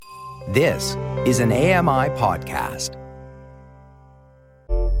This is an AMI podcast.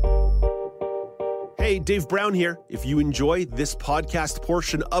 Hey, Dave Brown here. If you enjoy this podcast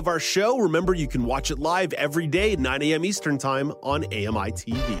portion of our show, remember you can watch it live every day at 9 a.m. Eastern Time on AMI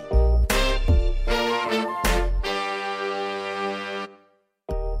TV.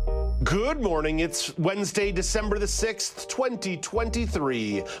 Good morning. It's Wednesday, December the 6th,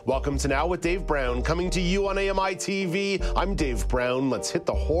 2023. Welcome to Now with Dave Brown, coming to you on AMI TV. I'm Dave Brown. Let's hit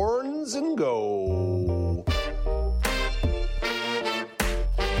the horns and go.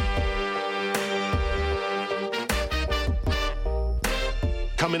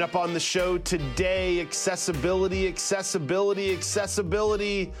 Coming up on the show today, accessibility,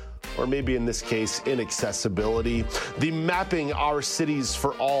 or maybe in this case, inaccessibility. The Mapping Our Cities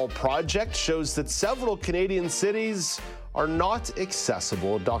for All project shows that several Canadian cities are not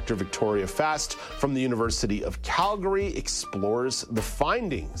accessible. Dr. Victoria Fast from the University of Calgary explores the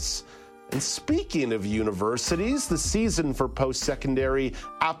findings. And speaking of universities, the season for post-secondary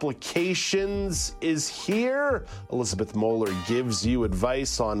applications is here. Elizabeth Mohler gives you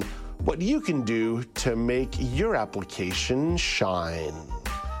advice on what you can do to make your application shine.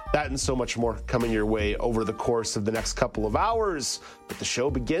 That and so much more coming your way over the course of the next couple of hours. But the show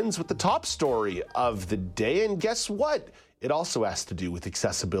begins with the top story of the day. And guess what? It also has to do with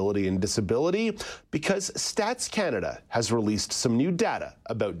accessibility and disability because Stats Canada has released some new data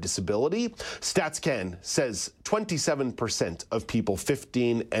about disability. StatsCan says 27% of people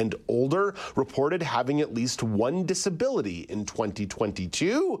 15 and older reported having at least one disability in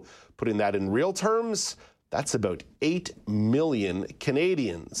 2022. Putting that in real terms, that's about 8 million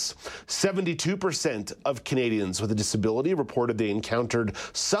Canadians. 72% of Canadians with a disability reported they encountered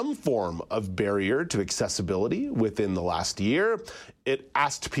some form of barrier to accessibility within the last year. It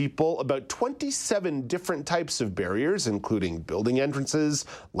asked people about 27 different types of barriers, including building entrances,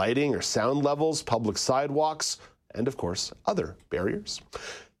 lighting or sound levels, public sidewalks, and of course, other barriers.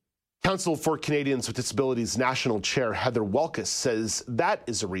 Council for Canadians with Disabilities National Chair Heather Welkus says that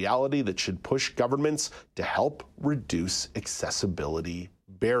is a reality that should push governments to help reduce accessibility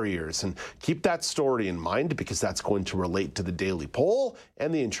barriers. And keep that story in mind because that's going to relate to the daily poll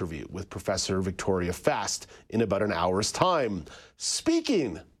and the interview with Professor Victoria Fast in about an hour's time.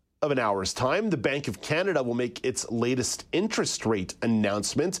 Speaking of an hour's time, the Bank of Canada will make its latest interest rate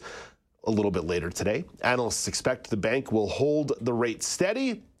announcement a little bit later today. Analysts expect the bank will hold the rate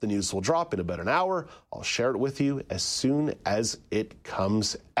steady. The news will drop in about an hour. I'll share it with you as soon as it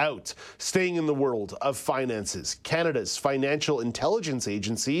comes out. Staying in the world of finances, Canada's Financial Intelligence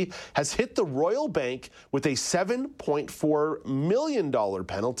Agency has hit the Royal Bank with a $7.4 million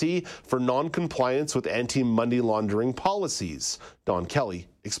penalty for non-compliance with anti-money laundering policies. Don Kelly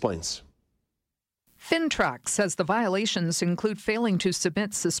explains. FINTRAC says the violations include failing to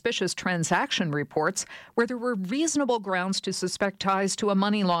submit suspicious transaction reports where there were reasonable grounds to suspect ties to a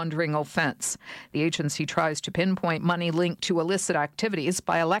money laundering offense. The agency tries to pinpoint money linked to illicit activities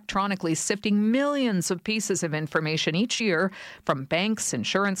by electronically sifting millions of pieces of information each year from banks,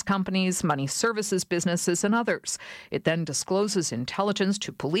 insurance companies, money services businesses, and others. It then discloses intelligence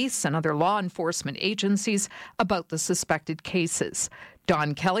to police and other law enforcement agencies about the suspected cases.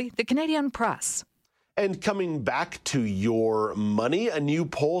 Don Kelly, The Canadian Press. And coming back to your money, a new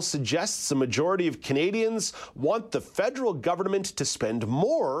poll suggests a majority of Canadians want the federal government to spend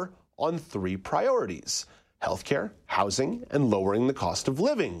more on three priorities: healthcare, housing, and lowering the cost of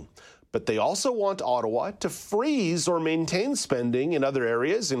living. But they also want Ottawa to freeze or maintain spending in other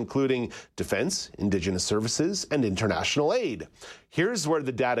areas, including defense, Indigenous services, and international aid. Here's where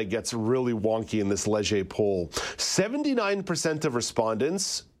the data gets really wonky in this Leger poll. 79% of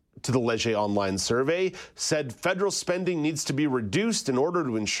respondents to the Leger online survey said federal spending needs to be reduced in order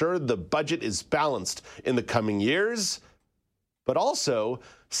to ensure the budget is balanced in the coming years. But also,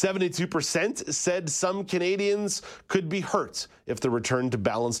 72% said some Canadians could be hurt if the return to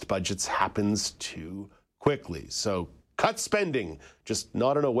balanced budgets happens too quickly. So cut spending, just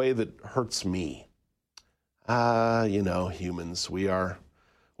not in a way that hurts me. Humans, we are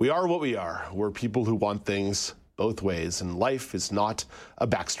what we are. We're people who want things both ways, and life is not a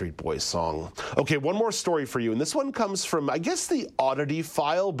Backstreet Boys song. Okay, one more story for you, and this one comes from, I guess, the oddity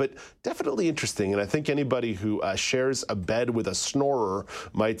file, but definitely interesting, and I think anybody who shares a bed with a snorer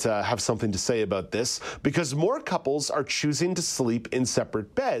might have something to say about this, because more couples are choosing to sleep in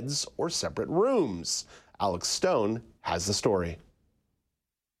separate beds or separate rooms. Alex Stone has the story.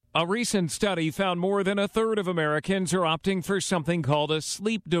 A recent study found more than a third of Americans are opting for something called a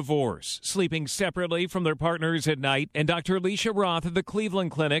sleep divorce, sleeping separately from their partners at night. And Dr. Alicia Roth at the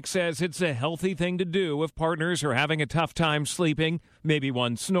Cleveland Clinic says it's a healthy thing to do if partners are having a tough time sleeping. Maybe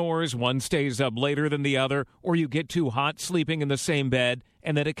one snores, one stays up later than the other, or you get too hot sleeping in the same bed,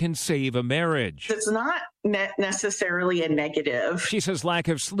 and that it can save a marriage. It's not necessarily a negative. She says lack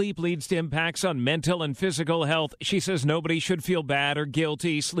of sleep leads to impacts on mental and physical health. She says nobody should feel bad or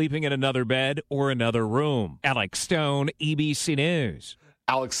guilty sleeping in another bed or another room. Alex Stone, EBC News.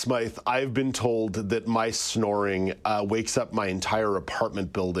 Alex Smythe, I've been told that my snoring wakes up my entire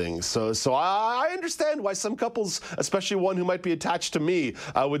apartment building. So I understand why some couples, especially one who might be attached to me,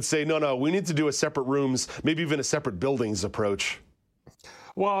 would say, no, we need to do a separate rooms, maybe even a separate buildings approach.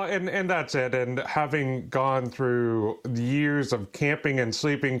 Well, and that's it. And having gone through years of camping and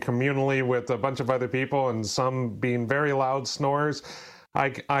sleeping communally with a bunch of other people and some being very loud snorers, I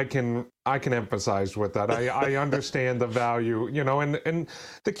can empathize with that. I understand the value, and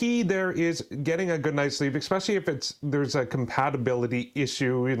the key there is getting a good night's sleep, especially if there's a compatibility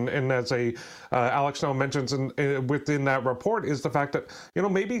issue. And as Alex Snow mentions within that report is the fact that,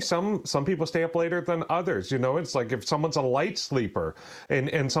 maybe some people stay up later than others. It's like if someone's a light sleeper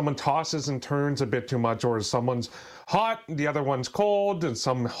and someone tosses and turns a bit too much, or someone's hot, the other one's cold, and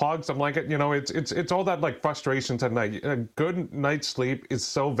some hogs the blanket, it's all that like frustrations at night. A good night's sleep is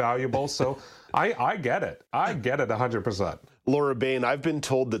so valuable. So I get it. I get it 100%. Laura Bain, I've been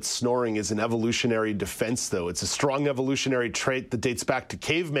told that snoring is an evolutionary defense, though. It's a strong evolutionary trait that dates back to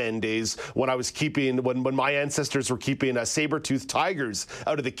caveman days when when my ancestors were keeping saber-toothed tigers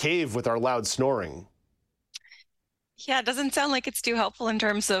out of the cave with our loud snoring. Yeah, it doesn't sound like it's too helpful in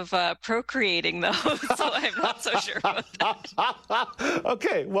terms of procreating, though, so I'm not so sure about that.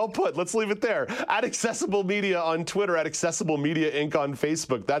 Okay, well put. Let's leave it there. At Accessible Media on Twitter, at Accessible Media Inc. on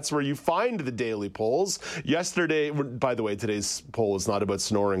Facebook. That's where you find the daily polls. Yesterday, by the way, today's poll is not about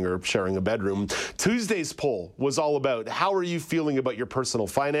snoring or sharing a bedroom. Tuesday's poll was all about how are you feeling about your personal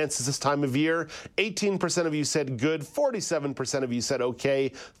finances this time of year. 18% of you said good, 47% of you said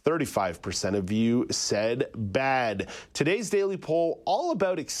okay, 35% of you said bad. Today's daily poll, all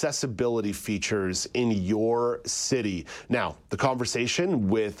about accessibility features in your city. Now, the conversation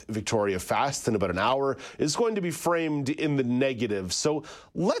with Victoria Fast in about an hour is going to be framed in the negative. So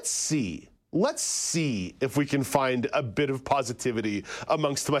let's see if we can find a bit of positivity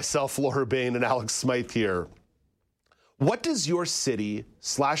amongst myself, Laura Bain, and Alex Smythe here. What does your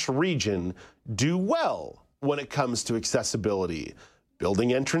city/region do well when it comes to accessibility?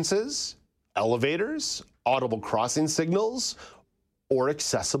 Building entrances, elevators, audible crossing signals, or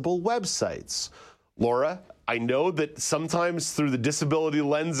accessible websites? Laura, I know that sometimes through the disability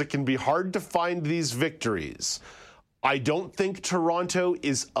lens, it can be hard to find these victories. I don't think Toronto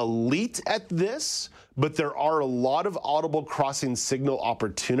is elite at this, but there are a lot of audible crossing signal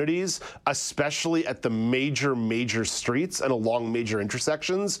opportunities, especially at the major streets and along major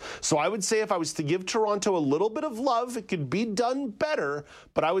intersections. So I would say if I was to give Toronto a little bit of love, it could be done better,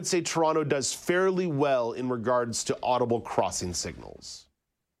 but I would say Toronto does fairly well in regards to audible crossing signals.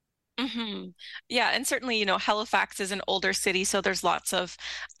 Mm-hmm. Yeah, and certainly, Halifax is an older city, so there's lots of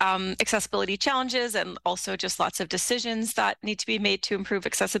accessibility challenges and also just lots of decisions that need to be made to improve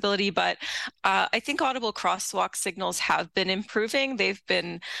accessibility. But I think audible crosswalk signals have been improving. They've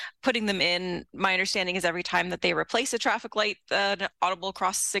been putting them in. My understanding is every time that they replace a traffic light, an audible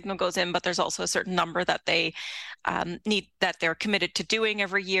cross signal goes in, but there's also a certain number that they that they're committed to doing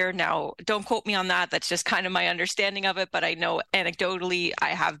every year. Now, don't quote me on that. That's just kind of my understanding of it, but I know anecdotally I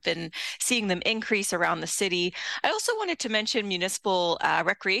have been seeing them increase around the city. I also wanted to mention municipal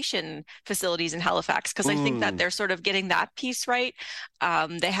recreation facilities in Halifax, because I think that they're sort of getting that piece right.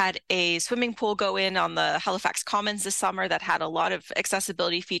 They had a swimming pool go in on the Halifax Commons this summer that had a lot of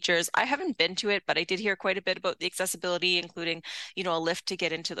accessibility features. I haven't been to it, but I did hear quite a bit about the accessibility, including, a lift to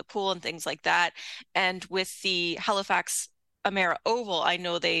get into the pool and things like that. And with the Halifax Amera Oval, I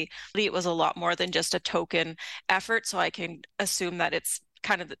know it was a lot more than just a token effort, so I can assume that it's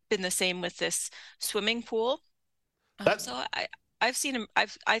kind of been the same with this swimming pool. So I've seen them.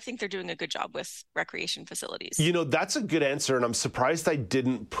 I think they're doing a good job with recreation facilities. That's a good answer, and I'm surprised I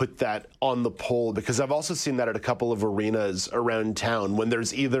didn't put that on the poll, because I've also seen that at a couple of arenas around town when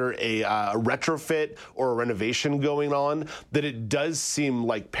there's either a retrofit or a renovation going on, that it does seem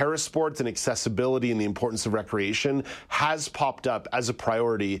like parasports and accessibility and the importance of recreation has popped up as a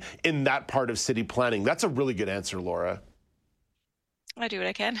priority in that part of city planning. That's a really good answer, Laura. I do what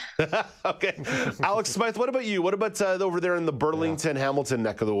I can. Okay. Alex Smythe, what about you? What about over there in the Burlington, Hamilton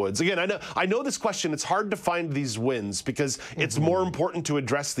neck of the woods? Again, I know this question, it's hard to find these wins because it's more important to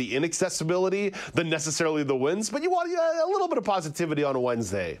address the inaccessibility than necessarily the wins, but you want a little bit of positivity on a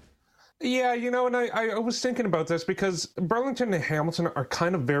Wednesday. Yeah, and I was thinking about this because Burlington and Hamilton are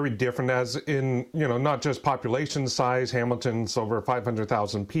kind of very different, as in, not just population size. Hamilton's over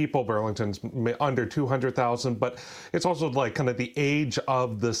 500,000 people, Burlington's under 200,000, but it's also like kind of the age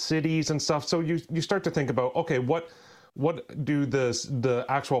of the cities and stuff. So you start to think about, okay, what do the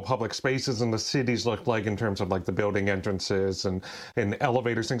actual public spaces in the cities look like in terms of like the building entrances and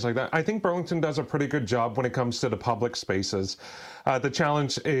elevators, things like that? I think Burlington does a pretty good job when it comes to the public spaces. The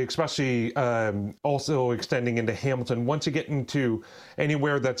challenge, especially also extending into Hamilton, once you get into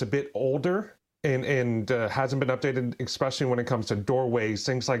anywhere that's a bit older and hasn't been updated, especially when it comes to doorways,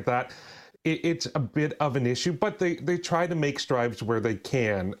 things like that, it's a bit of an issue, but they try to make strides where they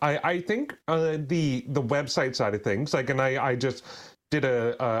can. I think the website side of things, like, and I just did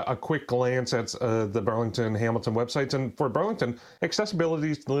a quick glance at the Burlington Hamilton websites, and for Burlington, accessibility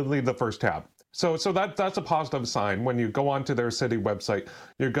is literally the first tab. So that's a positive sign. When you go onto their city website,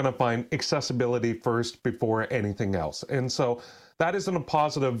 you're going to find accessibility first before anything else, and so that isn't a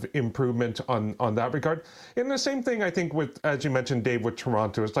positive improvement on that regard. And the same thing, I think, with, as you mentioned, Dave, with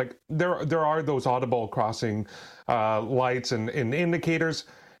Toronto, it's like there are those audible crossing lights and indicators.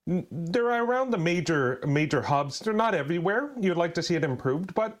 They're around the major hubs. They're not everywhere. You'd like to see it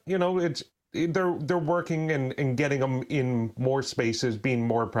improved, but they're working and getting them in more spaces, being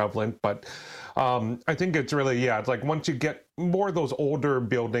more prevalent. But I think it's really, it's like once you get more of those older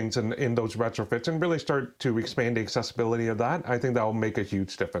buildings and in those retrofits and really start to expand the accessibility of that, I think that will make a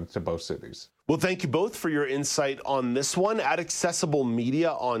huge difference to both cities. Well, thank you both for your insight on this one. At Accessible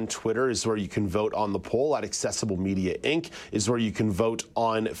Media on Twitter is where you can vote on the poll. At Accessible Media Inc. is where you can vote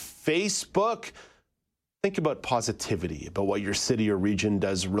on Facebook. Think about positivity, about what your city or region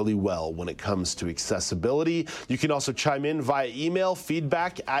does really well when it comes to accessibility. You can also chime in via email,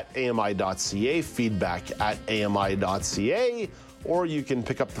 feedback@ami.ca, feedback@ami.ca, or you can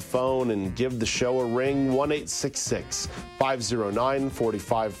pick up the phone and give the show a ring,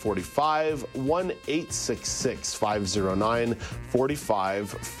 1-866-509-4545,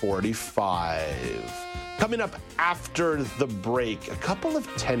 1-866-509-4545. Coming up after the break, a couple of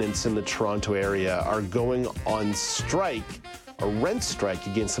tenants in the Toronto area are going on strike, a rent strike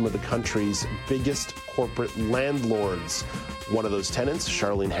against some of the country's biggest corporate landlords. One of those tenants,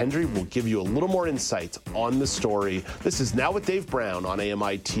 Sharlene Henry, will give you a little more insight on the story. This is Now with Dave Brown on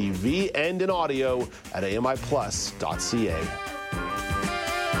AMI TV and in audio at AMIplus.ca.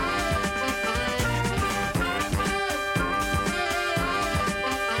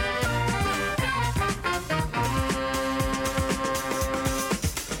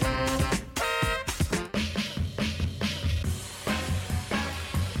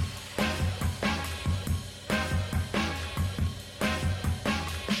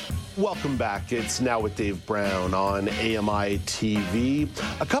 Welcome back. It's Now with Dave Brown on AMI TV.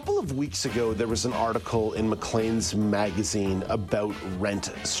 A couple of weeks ago, there was an article in Maclean's magazine about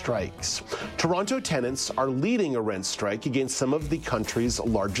rent strikes. Toronto tenants are leading a rent strike against some of the country's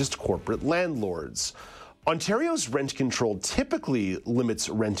largest corporate landlords. Ontario's rent control typically limits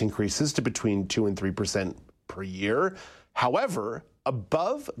rent increases to between 2% and 3% per year. However,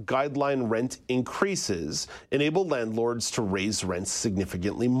 above guideline rent increases enable landlords to raise rents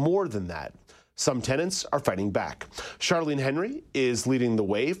significantly more than that. Some tenants are fighting back. Sharlene Henry is leading the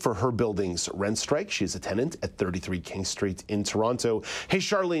way for her building's rent strike. She's a tenant at 33 King Street in Toronto. Hey,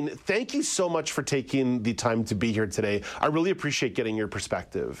 Sharlene, thank you so much for taking the time to be here today. I really appreciate getting your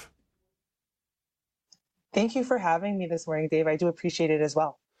perspective. Thank you for having me this morning, Dave. I do appreciate it as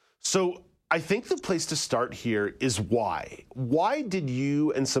well. So I think the place to start here is why. Why did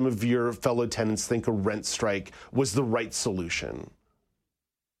you and some of your fellow tenants think a rent strike was the right solution?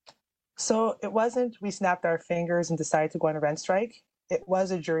 So it wasn't we snapped our fingers and decided to go on a rent strike. It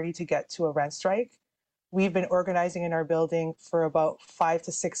was a journey to get to a rent strike. We've been organizing in our building for about 5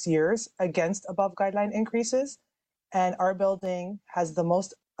 to 6 years against above guideline increases. And our building has the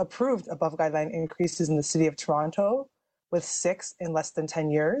most approved above guideline increases in the city of Toronto, with 6 in less than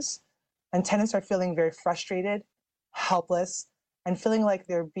 10 years. And tenants are feeling very frustrated, helpless, and feeling like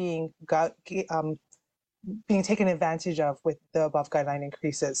they're being taken advantage of with the above guideline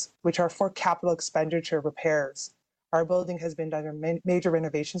increases, which are for capital expenditure repairs. Our building has been done major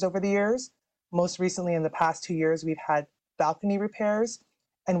renovations over the years. Most recently, in the past 2 years, we've had balcony repairs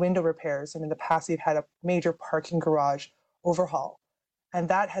and window repairs. And in the past, we've had a major parking garage overhaul. And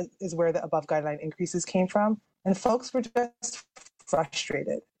that is where the above guideline increases came from. And folks were just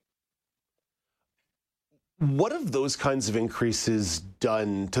frustrated. What have those kinds of increases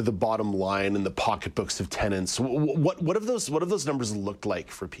done to the bottom line and the pocketbooks of tenants? What have those numbers looked like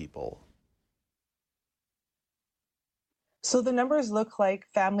for people? So the numbers look like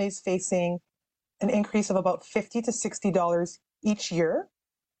families facing an increase of about $50 to $60 each year,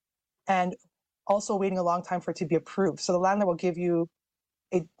 and also waiting a long time for it to be approved. So the landlord will give you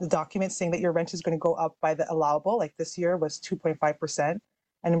the document saying that your rent is going to go up by the allowable, like this year was 2.5%.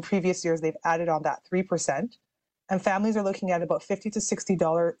 And in previous years, they've added on that 3%. And families are looking at about $50 to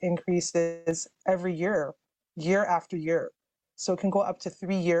 $60 increases every year, year after year. So it can go up to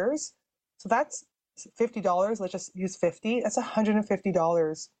 3 years. So that's $50. Let's just use 50. That's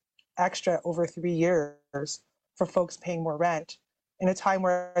 $150 extra over 3 years for folks paying more rent in a time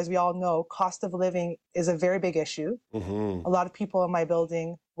where, as we all know, cost of living is a very big issue. Mm-hmm. A lot of people in my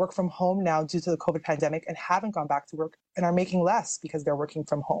building work from home now due to the COVID pandemic and haven't gone back to work and are making less because they're working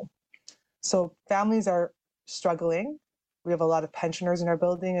from home. So families are struggling. We have a lot of pensioners in our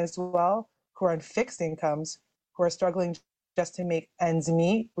building as well who are on fixed incomes, who are struggling just to make ends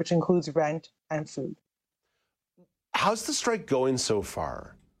meet, which includes rent and food. How's the strike going so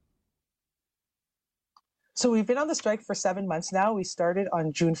far? So we've been on the strike for 7 months now. We started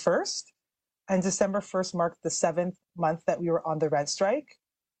on June 1st, and December 1st marked the 7th month that we were on the rent strike.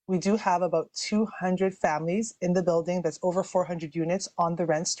 We do have about 200 families in the building, that's over 400 units on the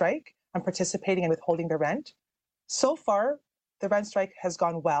rent strike and participating in withholding the rent. So far, the rent strike has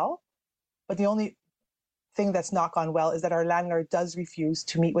gone well, but the only thing that's not gone well is that our landlord does refuse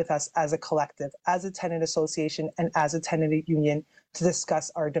to meet with us as a collective, as a tenant association, and as a tenant union to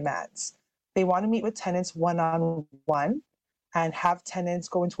discuss our demands. They want to meet with tenants one-on-one and have tenants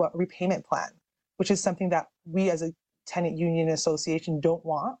go into a repayment plan, which is something that we as a tenant union association don't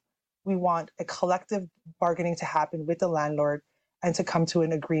want. We want a collective bargaining to happen with the landlord and to come to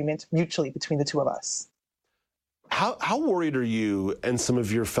an agreement mutually between the two of us. How worried are you and some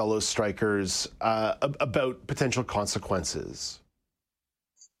of your fellow strikers about potential consequences?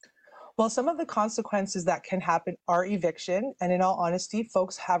 Well, some of the consequences that can happen are eviction. And in all honesty,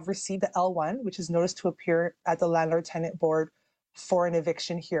 folks have received the L1, which is notice to appear at the landlord-tenant board for an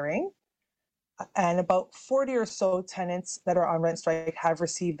eviction hearing. And about 40 or so tenants that are on rent strike have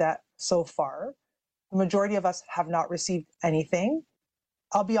received that so far. The majority of us have not received anything.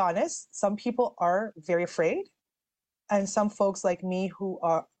 I'll be honest, some people are very afraid. And some folks like me who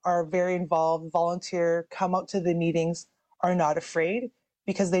are very involved, volunteer, come out to the meetings, are not afraid,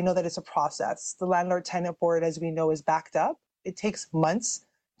 because they know that it's a process. The landlord-tenant board, as we know, is backed up. It takes months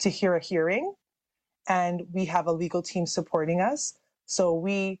to hear a hearing, and we have a legal team supporting us. So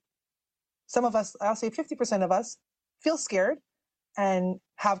some of us, I'll say 50% of us, feel scared and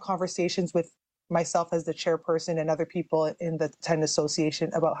have conversations with myself as the chairperson and other people in the tenant association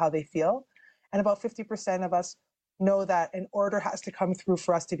about how they feel. And about 50% of us know that an order has to come through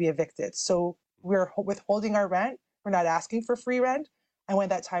for us to be evicted. So we're withholding our rent. We're not asking for free rent. And when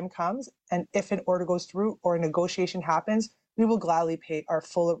that time comes, and if an order goes through or a negotiation happens, we will gladly pay our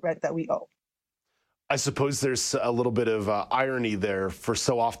full rent that we owe. I suppose there's a little bit of irony there, for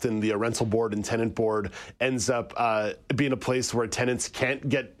so often the rental board and tenant board ends up being a place where tenants can't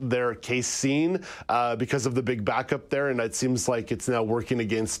get their case seen because of the big backup there, and it seems like it's now working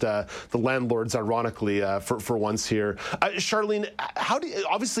against the landlords, ironically, for once here. Sharlene,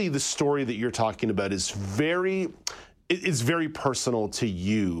 obviously the story that you're talking about is very personal to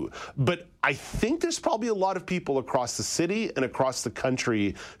you, but I think there's probably a lot of people across the city and across the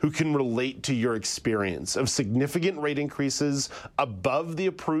country who can relate to your experience of significant rate increases above the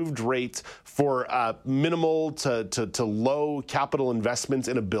approved rate for minimal to low capital investments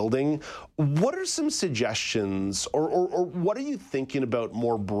in a building. What are some suggestions, or what are you thinking about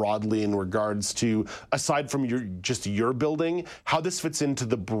more broadly in regards to, aside from your building, how this fits into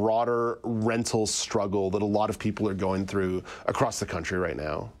the broader rental struggle that a lot of people are going through across the country right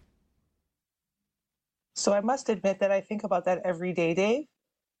now? So I must admit that I think about that every day, Dave,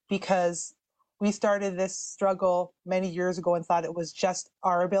 because we started this struggle many years ago and thought it was just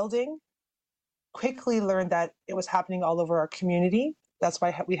our building. Quickly learned that it was happening all over our community. That's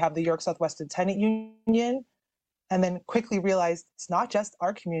why we have the York Southwestern Tenant Union. And then quickly realized it's not just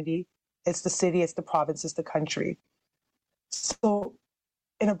our community, it's the city, it's the province, it's the country. So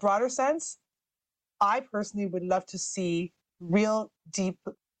in a broader sense, I personally would love to see real, deep,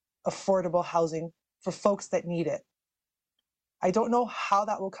 affordable housing for folks that need it. I don't know how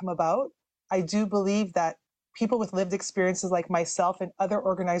that will come about. I do believe that people with lived experiences like myself and other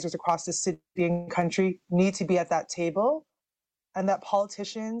organizers across the city and country need to be at that table, and that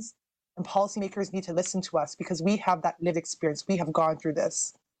politicians and policymakers need to listen to us because we have that lived experience. We have gone through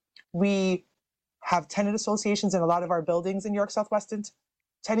this. We have tenant associations in a lot of our buildings in York Southwestern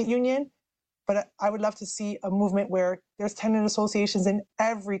Tenant Union, but I would love to see a movement where there's tenant associations in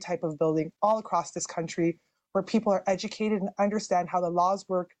every type of building all across this country, where people are educated and understand how the laws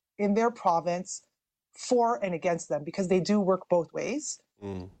work in their province for and against them, because they do work both ways,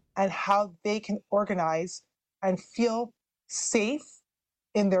 and how they can organize and feel safe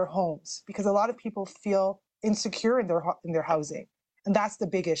in their homes, because a lot of people feel insecure in their housing, and that's the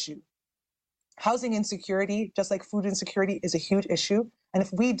big issue. Housing insecurity, just like food insecurity, is a huge issue, and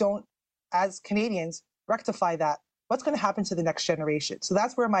if we don't, as Canadians, rectify that, what's going to happen to the next generation? So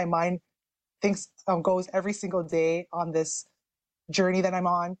that's where my mind goes every single day on this journey that I'm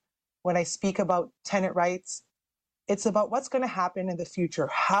on. When I speak about tenant rights, it's about what's going to happen in the future.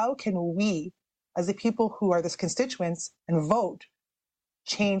 How can we, as the people who are the constituents and vote,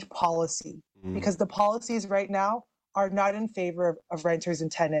 change policy? Because the policies right now are not in favor of renters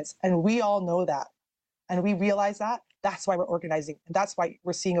and tenants. And we all know that. And we realize that. That's why we're organizing. And that's why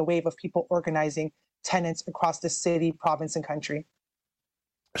we're seeing a wave of people organizing tenants across the city, province, and country.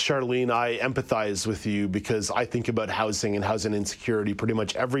 Sharlene, I empathize with you because I think about housing and housing insecurity pretty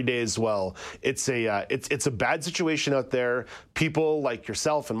much every day as well. It's a bad situation out there. People like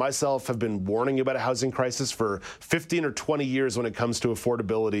yourself and myself have been warning about a housing crisis for 15 or 20 years when it comes to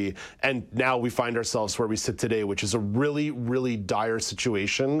affordability. And now we find ourselves where we sit today, which is a really, really dire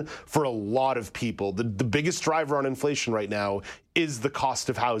situation for a lot of people. The biggest driver on inflation right now is the cost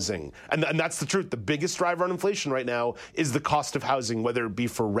of housing. And that's the truth. The biggest driver on inflation right now is the cost of housing, whether it be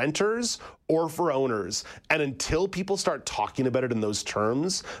for renters or for owners. And until people start talking about it in those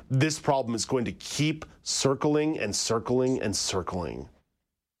terms, this problem is going to keep circling and circling and circling.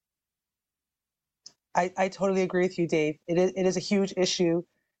 I totally agree with you, Dave. It is a huge issue,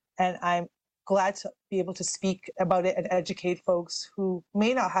 and I'm glad to be able to speak about it and educate folks who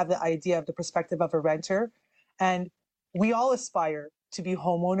may not have the idea of the perspective of a renter. And we all aspire to be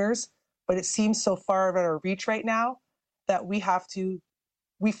homeowners, but it seems so far out of our reach right now that we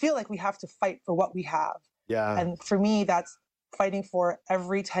feel like we have to fight for what we have. Yeah. And for me, that's fighting for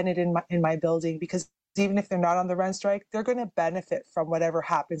every tenant in my building, because even if they're not on the rent strike, they're going to benefit from whatever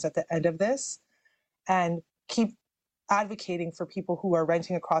happens at the end of this, and keep advocating for people who are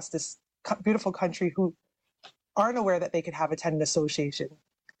renting across this beautiful country who aren't aware that they could have a tenant association.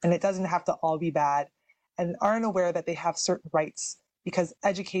 And it doesn't have to all be bad, and aren't aware that they have certain rights, because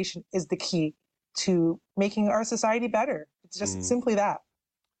education is the key to making our society better. It's just simply that.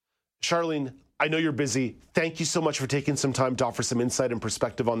 Sharlene, I know you're busy. Thank you so much for taking some time to offer some insight and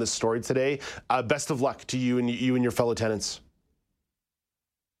perspective on this story today. Best of luck to you and your fellow tenants.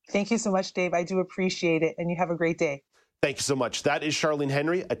 Thank you so much, Dave. I do appreciate it, and you have a great day. Thank you so much. That is Sharlene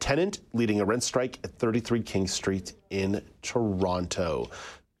Henry, a tenant leading a rent strike at 33 King Street in Toronto.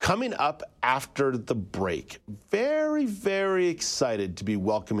 Coming up after the break, very, very excited to be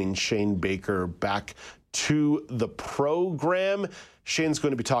welcoming Shane Baker back to the program. Shane's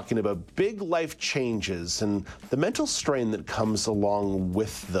going to be talking about big life changes and the mental strain that comes along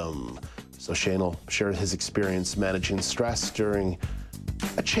with them. So Shane will share his experience managing stress during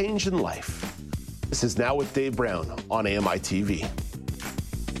a change in life. This is Now with Dave Brown on AMI TV.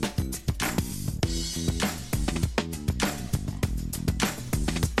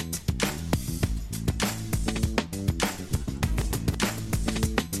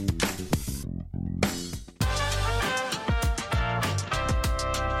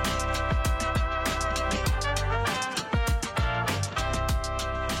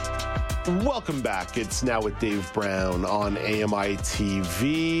 Welcome back. It's Now with Dave Brown on AMI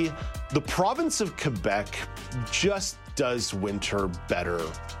TV. The province of Quebec just does winter better,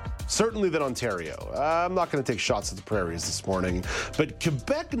 certainly than Ontario. I'm not going to take shots at the prairies this morning, but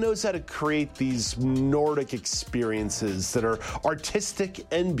Quebec knows how to create these Nordic experiences that are artistic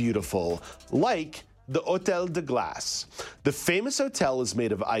and beautiful, like the Hôtel de Glace. The famous hotel is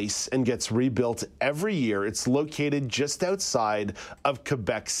made of ice and gets rebuilt every year. It's located just outside of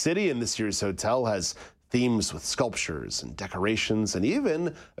Quebec City, and this year's hotel has themes with sculptures and decorations and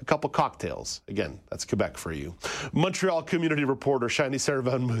even a couple cocktails. Again, that's Quebec for you. Montreal community reporter Shiny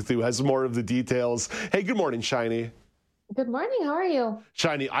Saravan-Muthu has more of the details. Hey, good morning, Shiny. Good morning. How are you?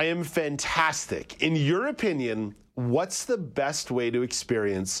 Shiny, I am fantastic. In your opinion, what's the best way to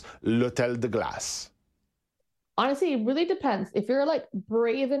experience l'Hôtel de Glace? Honestly, it really depends. If you're like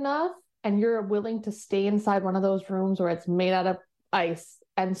brave enough and you're willing to stay inside one of those rooms where it's made out of ice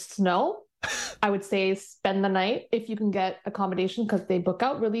and snow, I would say spend the night if you can get accommodation, because they book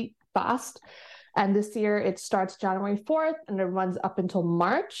out really fast. And this year it starts January 4th and it runs up until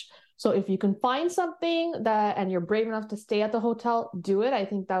March. So if you can find something and you're brave enough to stay at the hotel, do it. I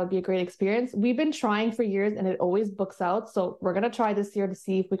think that would be a great experience. We've been trying for years and it always books out. So we're going to try this year to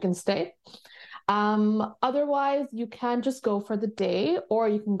see if we can stay. Otherwise, you can just go for the day or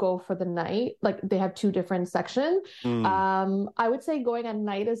you can go for the night. Like they have two different sections. I would say going at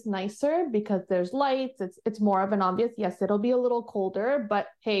night is nicer because there's lights. It's more of an obvious. Yes, it'll be a little colder, but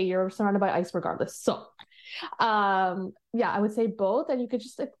hey, you're surrounded by ice regardless. So, I would say both. And you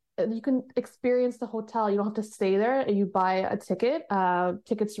can experience the hotel. You don't have to stay there. You buy a ticket.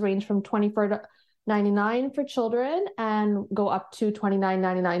 Tickets range from $24.99 for children and go up to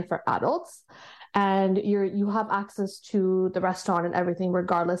 $29.99 for adults. And you have access to the restaurant and everything,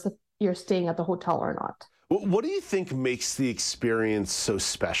 regardless if you're staying at the hotel or not. What do you think makes the experience so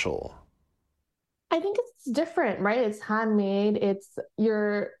special? I think it's different, right? It's handmade.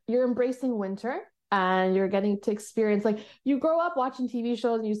 You're embracing winter and you're getting to experience, like you grow up watching TV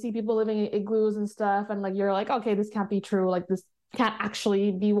shows and you see people living in igloos and stuff. And like, you're like, okay, this can't be true. Like this can't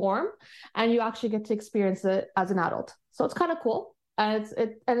actually be warm. And you actually get to experience it as an adult. So it's kind of cool. And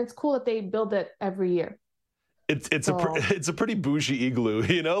it's cool that they build it every year. It's a pretty bougie igloo,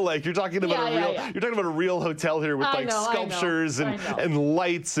 you know, like you're talking about you're talking about a real hotel here with sculptures and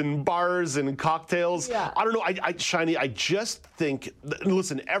lights and bars and cocktails. Yeah. I don't know. Shiny, I just think,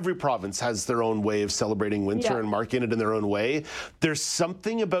 listen, every province has their own way of celebrating winter and marking it in their own way. There's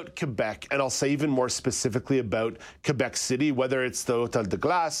something about Quebec, and I'll say even more specifically about Quebec City, whether it's the Hôtel de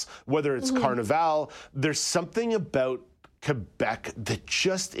Glace, whether it's Carnival, there's something about Quebec that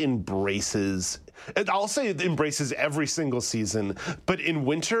just embraces, and I'll say it embraces every single season, but in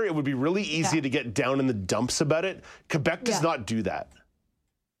winter it would be really easy to get down in the dumps about it. Quebec does not do that.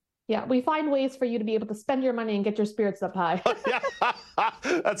 Yeah, we find ways for you to be able to spend your money and get your spirits up high.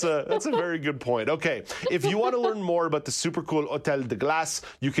 That's a very good point. Okay, if you want to learn more about the super cool Hôtel de Glace,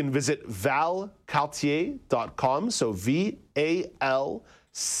 you can visit valcartier.com. So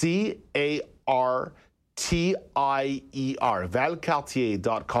VALCARTIER,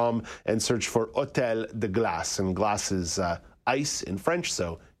 valcartier.com, and search for Hôtel de Glace. And glace is ice in French,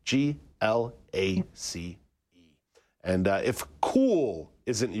 so GLACE. And if cool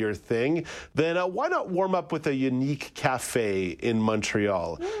isn't your thing, then why not warm up with a unique cafe in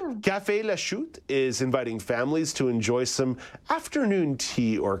Montreal? Café La Chute is inviting families to enjoy some afternoon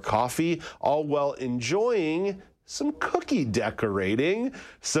tea or coffee, all while enjoying some cookie decorating.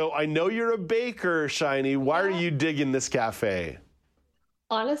 So I know you're a baker, Shiny. Why are you digging this cafe?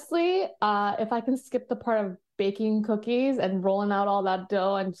 Honestly, if I can skip the part of baking cookies and rolling out all that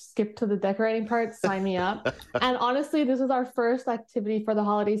dough and skip to the decorating part, sign me up. And honestly, this is our first activity for the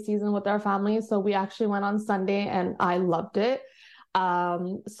holiday season with our family. So we actually went on Sunday and I loved it.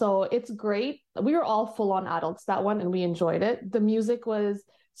 So it's great. We were all full on adults that one and we enjoyed it. The music was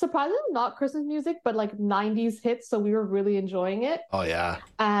surprisingly not Christmas music, but like 90s hits. So we were really enjoying it. Oh, yeah.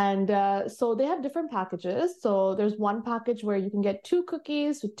 And so they have different packages. So there's one package where you can get 2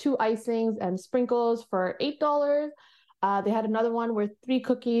 cookies with 2 icings and sprinkles for $8. They had another one where 3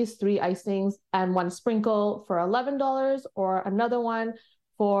 cookies, 3 icings, and 1 sprinkle for $11, or another one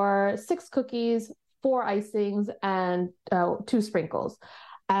for 6 cookies, 4 icings, and 2 sprinkles.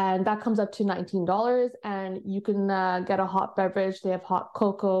 And that comes up to $19. And you can get a hot beverage. They have hot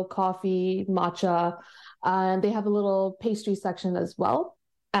cocoa, coffee, matcha, and they have a little pastry section as well.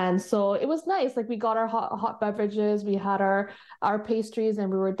 And so it was nice. Like we got our hot beverages, we had our pastries,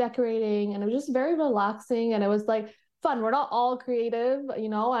 and we were decorating, and it was just very relaxing. And it was like fun. We're not all creative, you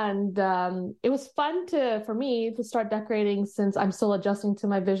know, and it was fun for me to start decorating since I'm still adjusting to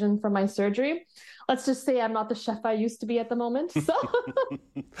my vision from my surgery. Let's just say I'm not the chef I used to be at the moment. So,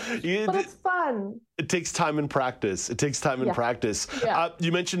 but it's fun. It takes time and practice. Practice. Yeah.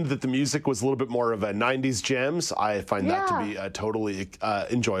 You mentioned that the music was a little bit more of a 90s jams. I find that to be totally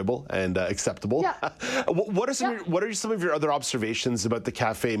enjoyable and acceptable. Yeah. What are some of your other observations about the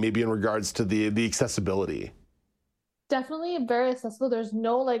cafe, maybe in regards to the accessibility? Definitely very accessible. There's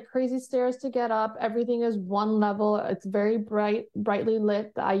no like crazy stairs to get up. Everything is one level. It's very brightly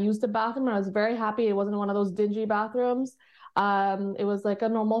lit. I used the bathroom and I was very happy. It wasn't one of those dingy bathrooms. It was like a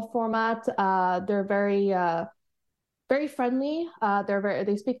normal format. They're very friendly.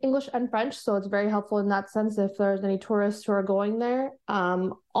 They speak English and French, so it's very helpful in that sense if there's any tourists who are going there.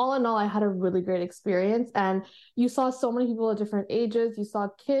 All in all, I had a really great experience, and you saw so many people of different ages. You saw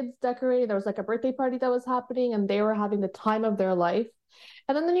kids decorating. There was like a birthday party that was happening, and they were having the time of their life.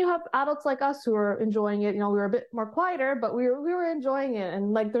 And then you have adults like us who are enjoying it. You know, we were a bit more quieter, but we were enjoying it.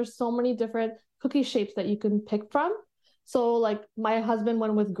 And like, there's so many different cookie shapes that you can pick from. So like my husband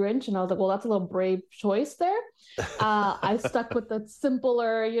went with Grinch, and I was like, well, that's a little brave choice there. I stuck with the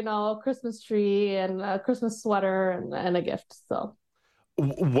simpler, Christmas tree and a Christmas sweater and a gift. So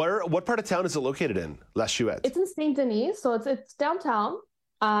what part of town is it located in, La Chouette? it's in Saint Denis, so it's downtown.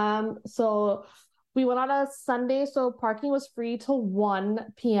 So we went on a Sunday, so parking was free till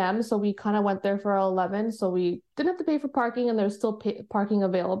 1 p.m. So we kind of went there for 11. So we didn't have to pay for parking, and there's still parking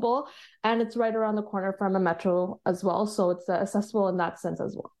available. And it's right around the corner from a metro as well. So it's accessible in that sense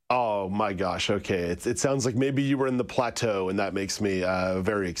as well. Oh my gosh. Okay. It sounds like maybe you were in the plateau, and that makes me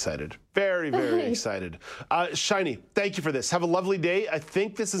very excited. Very, very excited. Shiny, thank you for this. Have a lovely day. I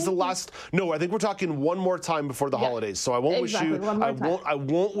think this is the last. No, I think we're talking one more time before the holidays. So I won't wish you. I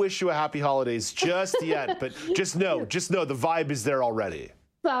won't wish you a happy holidays just yet. But just know the vibe is there already.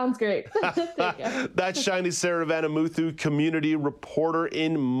 Sounds great. That's Shiny Saravanamuthu, community reporter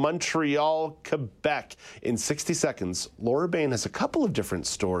in Montreal, Quebec. In 60 seconds, Laura Bain has a couple of different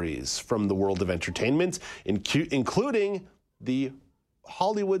stories from the world of entertainment, including the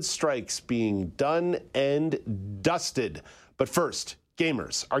Hollywood strikes being done and dusted. But first,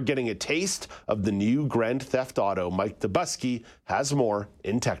 gamers are getting a taste of the new Grand Theft Auto. Mike Dubusky has more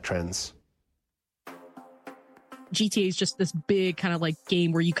in Tech Trends. GTA is just this big kind of like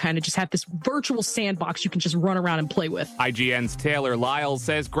game where you kind of just have this virtual sandbox you can just run around and play with. IGN's Taylor Lyles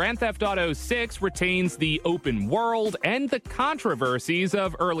says Grand Theft Auto 6 retains the open world and the controversies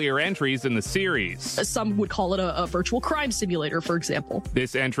of earlier entries in the series. Some would call it a virtual crime simulator, for example.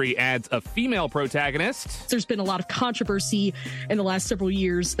 This entry adds a female protagonist. There's been a lot of controversy in the last several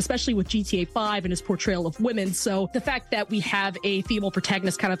years, especially with GTA 5 and its portrayal of women. So the fact that we have a female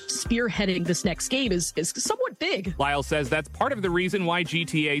protagonist kind of spearheading this next game is somewhat big. Lyle says that's part of the reason why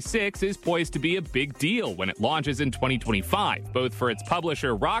GTA 6 is poised to be a big deal when it launches in 2025, both for its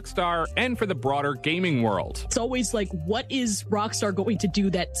publisher Rockstar and for the broader gaming world. It's always like, what is Rockstar going to do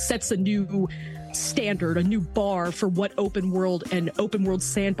that sets a new standard, a new bar for what open world and open world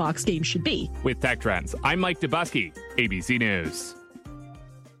sandbox games should be? With Tech Trends, I'm Mike Dubusky, ABC News.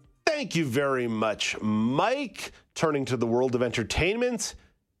 Thank you very much, Mike. Turning to the world of entertainment,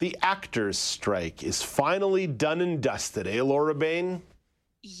 the actors' strike is finally done and dusted, eh, Laura Bain?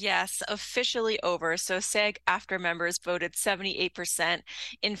 Yes, officially over. So SAG-AFTRA members voted 78%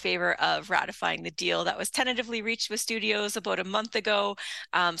 in favor of ratifying the deal that was tentatively reached with studios about a month ago.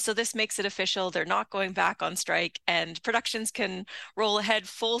 So this makes it official. They're not going back on strike, and productions can roll ahead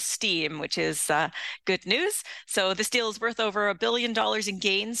full steam, which is good news. So this deal is worth over $1 billion in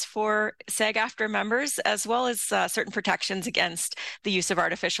gains for SAG-AFTRA members, as well as certain protections against the use of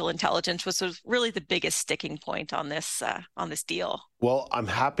artificial intelligence, which was really the biggest sticking point on this deal. Well, I'm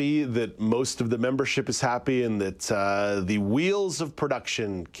happy that most of the membership is happy and that the wheels of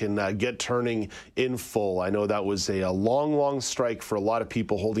production can get turning in full. I know that was a long, long strike for a lot of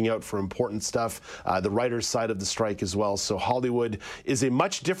people holding out for important stuff, the writers' side of the strike as well. So Hollywood is a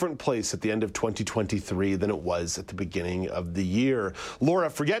much different place at the end of 2023 than it was at the beginning of the year. Laura,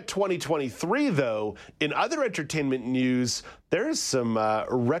 forget 2023, though. In other entertainment news, there's some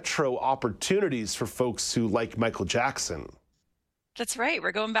retro opportunities for folks who like Michael Jackson. That's right.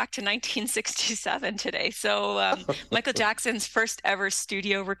 We're going back to 1967 today. So Michael Jackson's first ever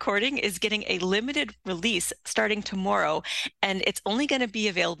studio recording is getting a limited release starting tomorrow, and it's only going to be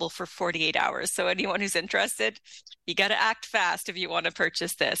available for 48 hours. So anyone who's interested, you got to act fast if you want to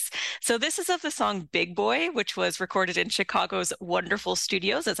purchase this. So this is of the song Big Boy, which was recorded in Chicago's Wonderful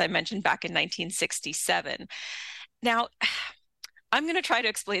Studios, as I mentioned, back in 1967. Now, I'm going to try to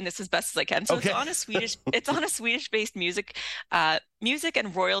explain this as best as I can. So okay. It's on a Swedish-based music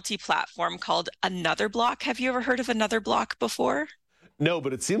and royalty platform called Another Block. Have you ever heard of Another Block before? No,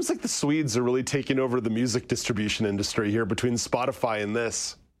 but it seems like the Swedes are really taking over the music distribution industry here between Spotify and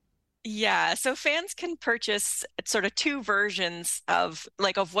this. Yeah, so fans can purchase sort of two versions of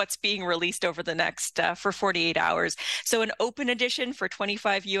what's being released over the next for 48 hours. So an open edition for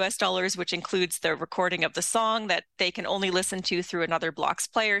 $25, which includes the recording of the song that they can only listen to through Another Block's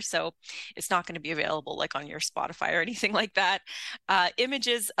player. So it's not going to be available like on your Spotify or anything like that.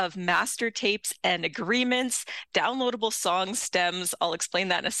 Images of master tapes and agreements, downloadable song stems, I'll explain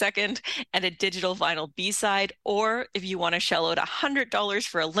that in a second, and a digital vinyl B-side. Or if you want to shell out $100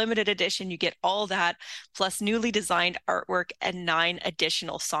 for a limited edition, you get all that plus newly designed artwork and 9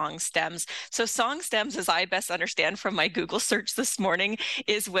 additional song stems. So song stems, as I best understand from my Google search this morning,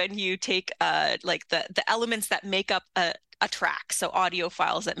 is when you take the elements that make up a track. So audio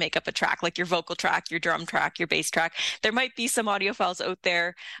files that make up a track, like your vocal track, your drum track, your bass track. There might be some audio files out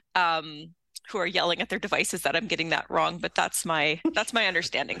there who are yelling at their devices that I'm getting that wrong, but that's my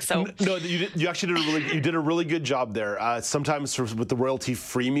understanding. So no, you actually did a really good job there. Sometimes with the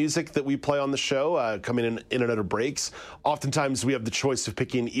royalty-free music that we play on the show, coming in and out of breaks, oftentimes we have the choice of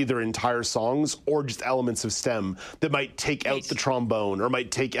picking either entire songs or just elements of stem that might take out the trombone or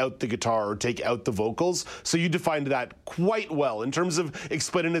might take out the guitar or take out the vocals. So you defined that quite well. In terms of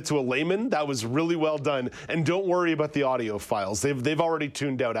explaining it to a layman, that was really well done. And don't worry about the audio files. They've already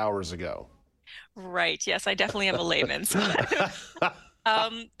tuned out hours ago. Right. Yes, I definitely am a layman. So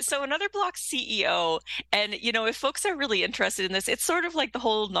Another Block CEO, and if folks are really interested in this, it's sort of like the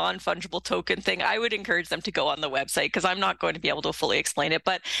whole non-fungible token thing. I would encourage them to go on the website because I'm not going to be able to fully explain it.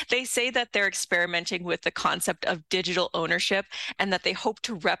 But they say that they're experimenting with the concept of digital ownership and that they hope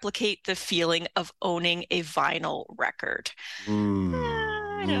to replicate the feeling of owning a vinyl record.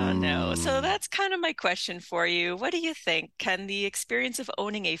 I don't know. So that's kind of my question for you. What do you think? Can the experience of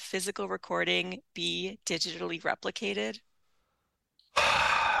owning a physical recording be digitally replicated?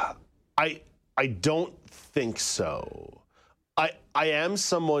 I don't think so. I am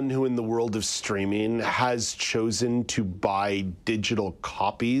someone who in the world of streaming has chosen to buy digital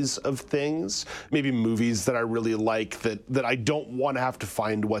copies of things, maybe movies that I really like that I don't want to have to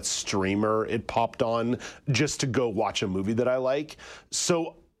find what streamer it popped on just to go watch a movie that I like.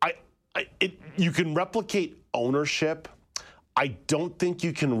 So you can replicate ownership. I don't think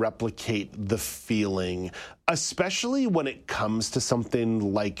you can replicate the feeling, especially when it comes to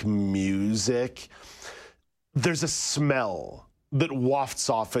something like music. There's a smell that wafts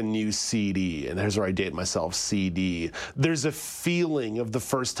off a new CD, and here's where I date myself, CD. There's a feeling of the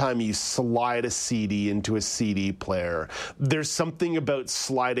first time you slide a CD into a CD player. There's something about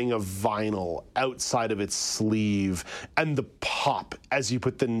sliding a vinyl outside of its sleeve and the pop as you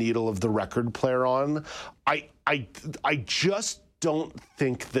put the needle of the record player on. I just don't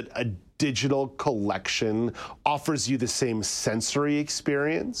think that a digital collection offers you the same sensory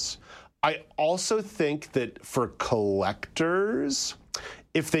experience. I also think that for collectors,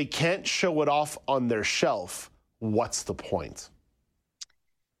 if they can't show it off on their shelf, what's the point?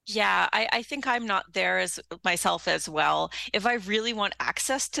 Yeah, I think I'm not there as myself as well. If I really want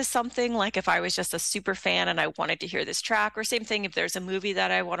access to something, like if I was just a super fan and I wanted to hear this track, or same thing if there's a movie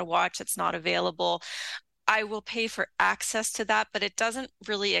that I want to watch that's not available, I will pay for access to that, but it doesn't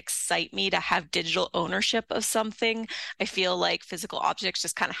really excite me to have digital ownership of something. I feel like physical objects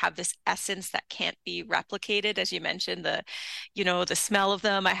just kind of have this essence that can't be replicated. As you mentioned, the smell of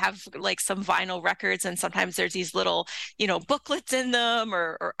them. I have like some vinyl records and sometimes there's these little, booklets in them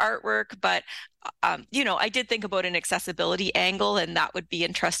or artwork, but I did think about an accessibility angle, and that would be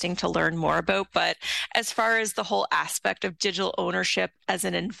interesting to learn more about. But as far as the whole aspect of digital ownership as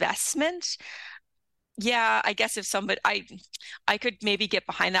an investment, yeah, I guess if somebody, I could maybe get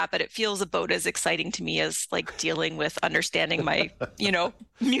behind that, but it feels about as exciting to me as like dealing with understanding my,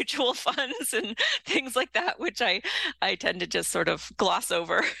 mutual funds and things like that, which I tend to just sort of gloss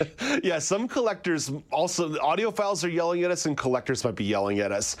over. Yeah, some collectors also, the audiophiles are yelling at us and collectors might be yelling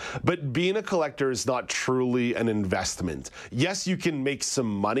at us, but being a collector is not truly an investment. Yes, you can make some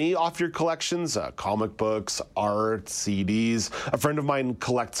money off your collections, comic books, art, CDs. A friend of mine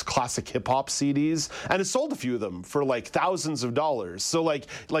collects classic hip hop CDs and has sold a few of them for like thousands of dollars. So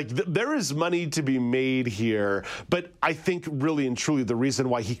there is money to be made here, but I think really and truly the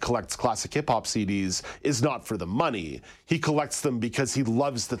reason why he collects classic hip hop CDs is not for the money. He collects them because he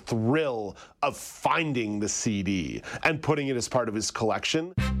loves the thrill of finding the CD and putting it as part of his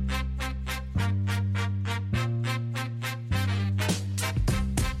collection.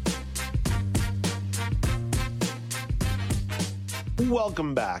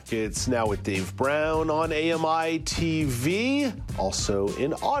 Welcome back. It's Now with Dave Brown on AMI TV, also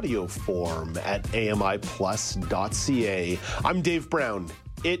in audio form at amiplus.ca. I'm Dave Brown.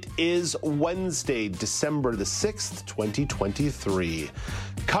 It is Wednesday, December the 6th, 2023.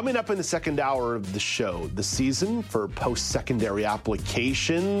 Coming up in the second hour of the show, the season for post-secondary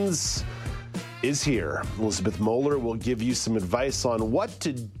applications is here. Elizabeth Mohler will give you some advice on what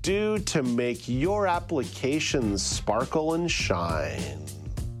to do to make your applications sparkle and shine.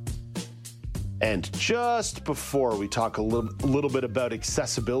 And just before we talk a little bit about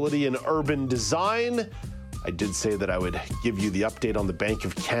accessibility and urban design, I did say that I would give you the update on the Bank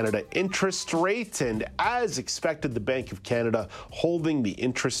of Canada interest rate, and as expected, the Bank of Canada holding the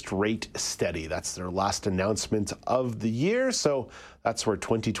interest rate steady. That's their last announcement of the year, so that's where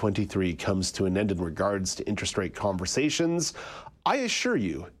 2023 comes to an end in regards to interest rate conversations. I assure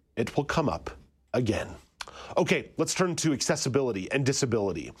you, it will come up again. Okay, let's turn to accessibility and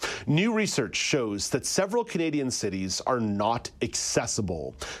disability. New research shows that several Canadian cities are not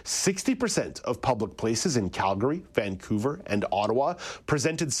accessible. 60% of public places in Calgary, Vancouver, and Ottawa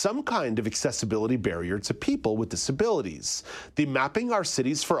presented some kind of accessibility barrier to people with disabilities. The Mapping Our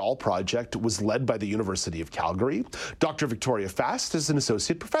Cities for All project was led by the University of Calgary. Dr. Victoria Fast is an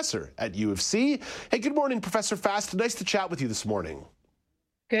associate professor at U of C. Hey, good morning, Professor Fast. Nice to chat with you this morning.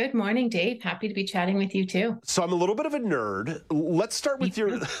 Good morning, Dave. Happy to be chatting with you too. So I'm a little bit of a nerd. Let's start with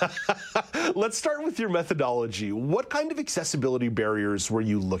your let's start with your methodology. What kind of accessibility barriers were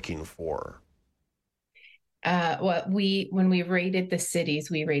you looking for? Well, when we rated the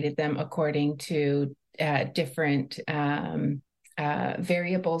cities, we rated them according to different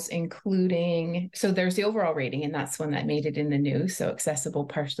variables, including, so there's the overall rating, and that's one that made it in the news. So accessible,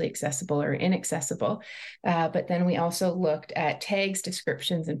 partially accessible, or inaccessible. But then we also looked at tags,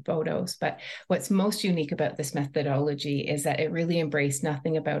 descriptions, and photos. But what's most unique about this methodology is that it really embraced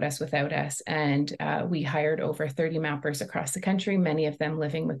nothing about us without us. And we hired over 30 mappers across the country, many of them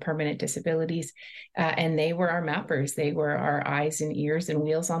living with permanent disabilities. And they were our mappers. They were our eyes and ears and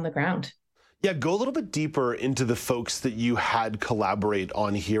wheels on the ground. Yeah, go a little bit deeper into the folks that you had collaborate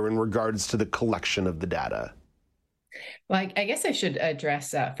on here in regards to the collection of the data. Well, I guess I should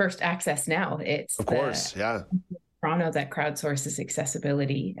address first Access Now. It's of course, yeah. Toronto that crowdsources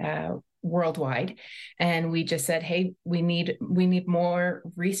accessibility worldwide, and we just said, hey, we need more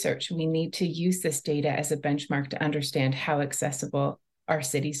research. We need to use this data as a benchmark to understand how accessible our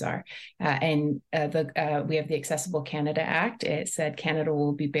cities are. We have the Accessible Canada Act. It said Canada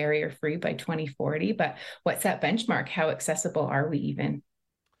will be barrier-free by 2040. But what's that benchmark? How accessible are we even?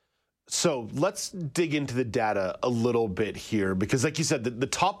 So let's dig into the data a little bit here, because like you said, the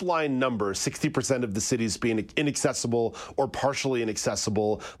top line number, 60% of the cities being inaccessible or partially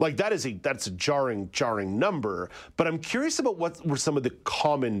inaccessible, like that's a jarring number. But I'm curious about what were some of the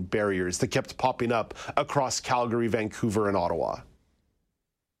common barriers that kept popping up across Calgary, Vancouver, and Ottawa.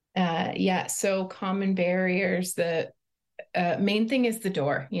 So common barriers, the main thing is the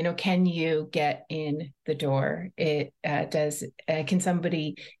door. Can you get in the door? Can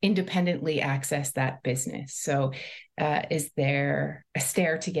somebody independently access that business? So is there a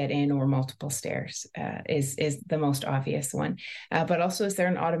stair to get in, or multiple stairs is the most obvious one. But also, is there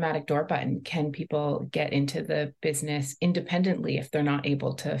an automatic door button? Can people get into the business independently if they're not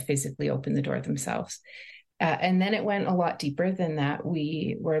able to physically open the door themselves? And then it went a lot deeper than that.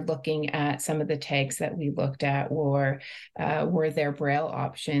 We were looking at some of the tags that we looked at were there Braille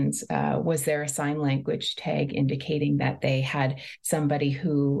options? Was there a sign language tag indicating that they had somebody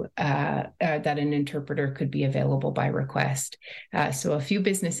who, that an interpreter could be available by request? So a few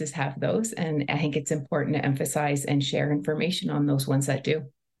businesses have those, and I think it's important to emphasize and share information on those ones that do.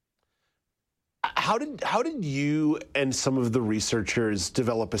 How did you and some of the researchers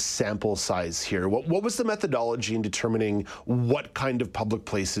develop a sample size here? What was the methodology in determining what kind of public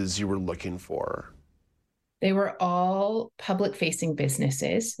places you were looking for? They were all public-facing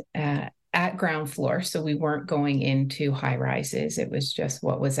businesses at ground floor, so we weren't going into high rises. It was just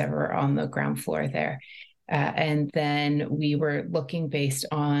what was ever on the ground floor there. And then we were looking based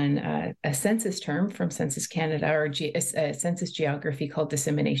on a census term from Census Canada, or a census geography called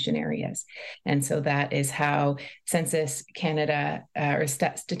dissemination areas. And so that is how Census Canada or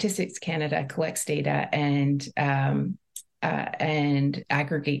Statistics Canada collects data and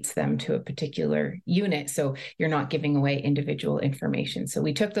aggregates them to a particular unit. So you're not giving away individual information. So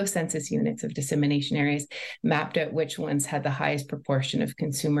we took those census units of dissemination areas, mapped out which ones had the highest proportion of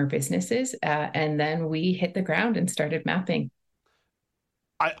consumer businesses, and then we hit the ground and started mapping.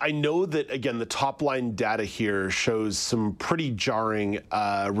 I know that, again, the top line data here shows some pretty jarring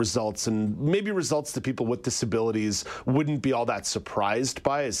results, and maybe results that people with disabilities wouldn't be all that surprised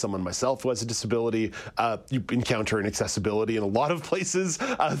by. As someone myself who has a disability, you encounter inaccessibility in a lot of places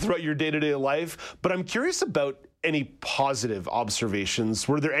throughout your day-to-day life. But I'm curious about any positive observations.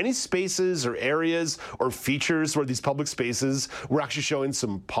 Were there any spaces or areas or features where these public spaces were actually showing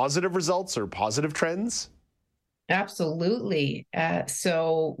some positive results or positive trends? Absolutely.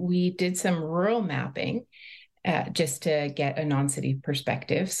 So we did some rural mapping just to get a non-city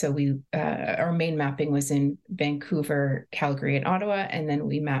perspective. So our main mapping was in Vancouver, Calgary, and Ottawa, and then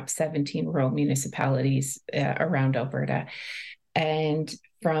we mapped 17 rural municipalities around Alberta. And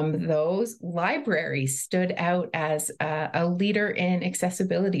from those, libraries stood out as a leader in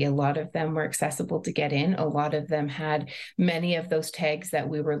accessibility. A lot of them were accessible to get in. A lot of them had many of those tags that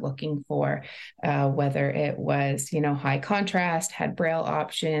we were looking for, whether it was, high contrast, had Braille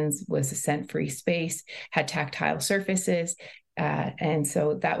options, was a scent-free space, had tactile surfaces. And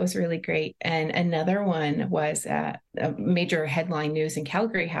so that was really great. And another one was a major headline news in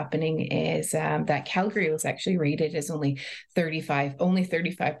Calgary happening is that Calgary was actually rated as only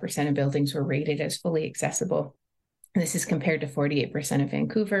 35% of buildings were rated as fully accessible. This is compared to 48% of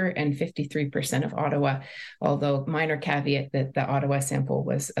Vancouver and 53% of Ottawa, although minor caveat that the Ottawa sample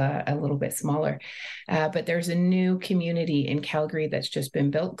was a little bit smaller. But there's a new community in Calgary that's just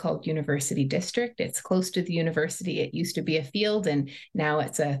been built called University District. It's close to the university. It used to be a field, and now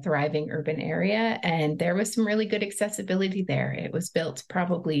it's a thriving urban area. And there was some really good accessibility there. It was built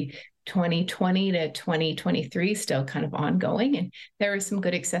probably 2020 to 2023, still kind of ongoing, and there was some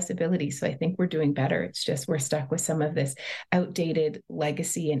good accessibility. So I think we're doing better. It's just we're stuck with some of this outdated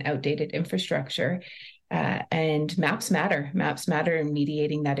legacy and outdated infrastructure, and maps matter in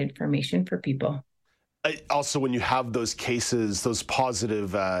mediating that information for people. Also, when you have those cases, those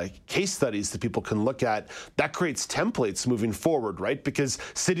positive case studies that people can look at, that creates templates moving forward, right? Because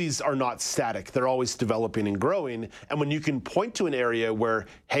cities are not static. They're always developing and growing. And when you can point to an area where,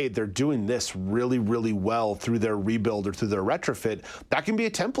 hey, they're doing this really, really well through their rebuild or through their retrofit, that can be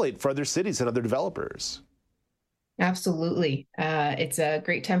a template for other cities and other developers. Absolutely. It's a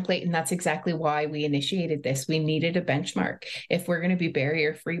great template, and that's exactly why we initiated this. We needed a benchmark. If we're going to be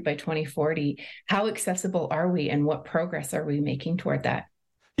barrier-free by 2040, how accessible are we, and what progress are we making toward that?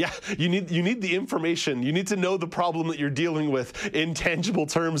 Yeah, you need the information. You need to know the problem that you're dealing with in tangible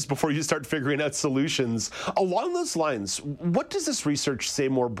terms before you start figuring out solutions. Along those lines, what does this research say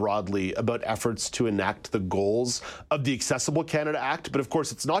more broadly about efforts to enact the goals of the Accessible Canada Act? But of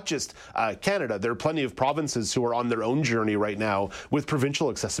course, it's not just Canada. There are plenty of provinces who are on their own journey right now with provincial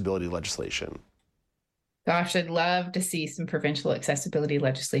accessibility legislation. Gosh, I'd love to see some provincial accessibility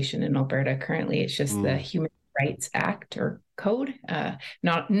legislation in Alberta. Currently, it's just the Human Rights Act or Code.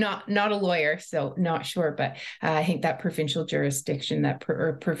 Not a lawyer, so not sure, but I think that provincial jurisdiction,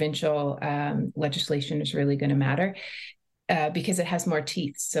 provincial legislation is really going to matter. Because it has more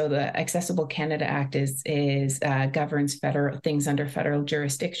teeth. So the Accessible Canada Act governs federal things under federal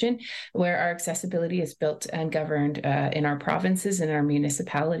jurisdiction, where our accessibility is built and governed in our provinces and our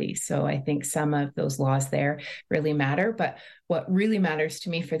municipalities. So I think some of those laws there really matter. But what really matters to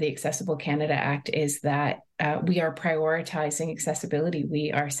me for the Accessible Canada Act is that we are prioritizing accessibility.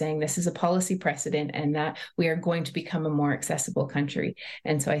 We are saying this is a policy precedent and that we are going to become a more accessible country.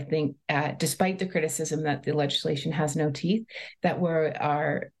 And so I think despite the criticism that the legislation has no teeth, that we're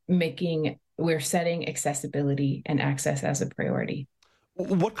setting accessibility and access as a priority.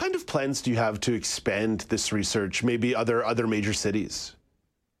 What kind of plans do you have to expand this research, maybe other major cities?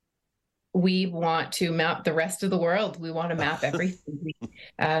 We want to map the rest of the world. We want to map everything.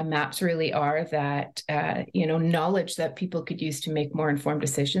 Maps really are that, knowledge that people could use to make more informed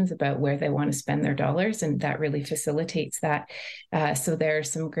decisions about where they want to spend their dollars. And that really facilitates that. So there are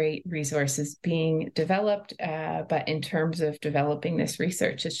some great resources being developed. But in terms of developing this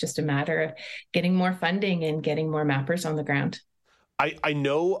research, it's just a matter of getting more funding and getting more mappers on the ground. I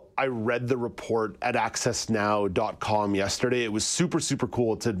know I read the report at accessnow.com yesterday. It was super, super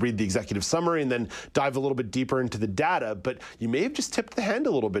cool to read the executive summary and then dive a little bit deeper into the data. But you may have just tipped the hand a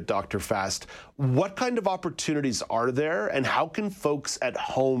little bit, Dr. Fast. What kind of opportunities are there, and how can folks at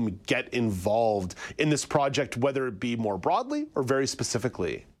home get involved in this project, whether it be more broadly or very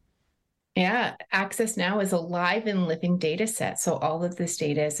specifically? Yeah, Access Now is a live and living data set. So all of this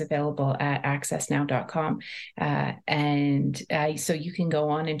data is available at accessnow.com. So you can go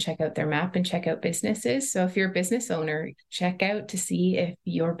on and check out their map and check out businesses. So if you're a business owner, check out to see if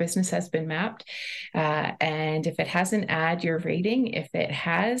your business has been mapped. And if it hasn't, add your rating. If it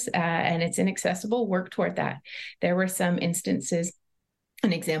has and it's inaccessible, work toward that. There were some instances,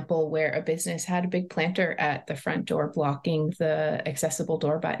 an example where a business had a big planter at the front door blocking the accessible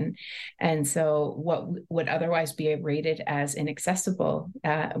door button. And so what would otherwise be rated as inaccessible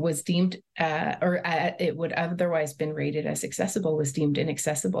was deemed, it would otherwise been rated as accessible was deemed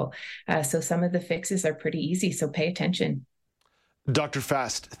inaccessible. So some of the fixes are pretty easy, so pay attention. Dr.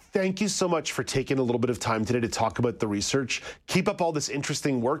 Fast, thank you so much for taking a little bit of time today to talk about the research. Keep up all this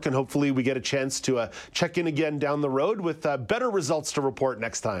interesting work, and hopefully we get a chance to check in again down the road with better results to report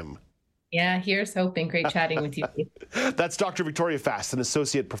next time. Yeah, here's hoping. Great chatting with you. That's Dr. Victoria Fast, an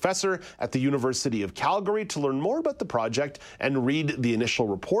associate professor at the University of Calgary. To learn more about the project and read the initial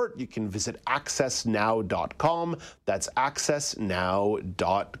report, you can visit accessnow.com. That's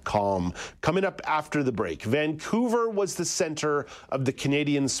accessnow.com. Coming up after the break, Vancouver was the center of the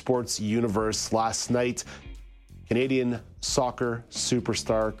Canadian sports universe last night. Canadian soccer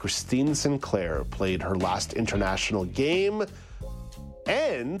superstar Christine Sinclair played her last international game,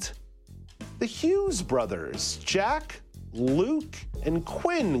 and the Hughes brothers, Jack Luke and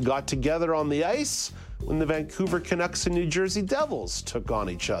Quinn got together on the ice when the Vancouver Canucks and New Jersey Devils took on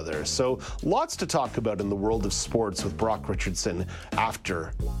each other. So lots to talk about in the world of sports with Brock Richardson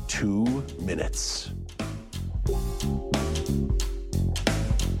after 2 minutes.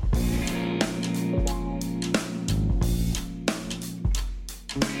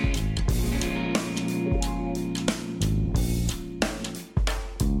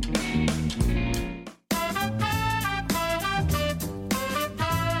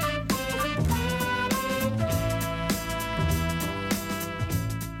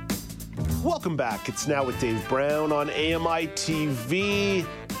 Welcome back. It's Now with Dave Brown on AMI TV.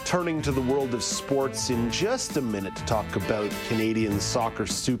 Turning to the world of sports in just a minute to talk about Canadian soccer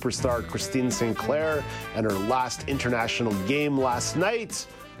superstar Christine Sinclair and her last international game last night.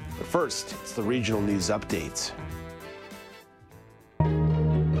 But first, it's the regional news update.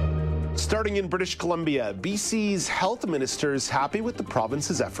 Starting in British Columbia, BC's health minister is happy with the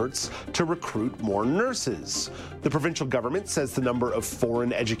province's efforts to recruit more nurses. The provincial government says the number of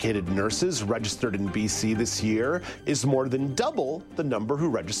foreign-educated nurses registered in BC this year is more than double the number who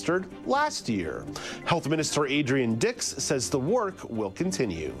registered last year. Health Minister Adrian Dix says the work will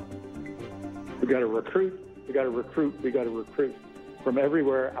continue. We got to recruit, we got to recruit, we got to recruit from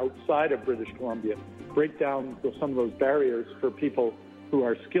everywhere outside of British Columbia. Break down some of those barriers for people who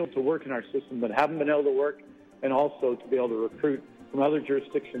are skilled to work in our system but haven't been able to work, and also to be able to recruit from other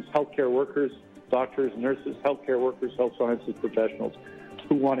jurisdictions, healthcare workers, doctors, nurses, healthcare workers, health sciences professionals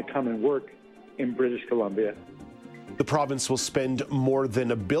who want to come and work in British Columbia. The province will spend more than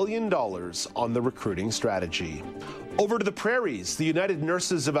 $1 billion on the recruiting strategy. Over to the prairies, the United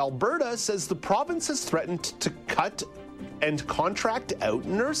Nurses of Alberta says the province has threatened to cut and contract out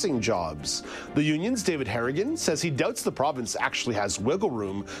nursing jobs. The union's David Harrigan says he doubts the province actually has wiggle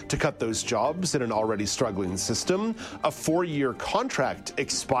room to cut those jobs in an already struggling system. A 4-year contract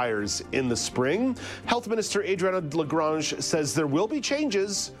expires in the spring. Health Minister Adriana Lagrange says there will be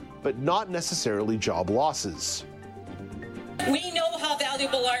changes, but not necessarily job losses. We know how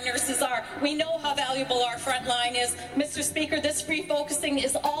valuable our nurses are. We know how valuable our front line is. Mr. Speaker, this refocusing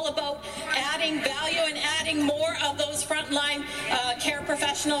is all about adding value and adding more of those frontline care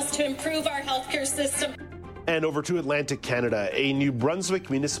professionals to improve our healthcare system. And over to Atlantic Canada, a New Brunswick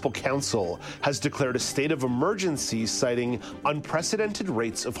Municipal Council has declared a state of emergency, citing unprecedented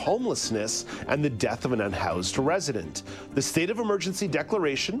rates of homelessness and the death of an unhoused resident. The state of emergency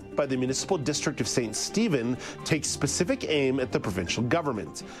declaration by the Municipal District of St. Stephen takes specific aim at the provincial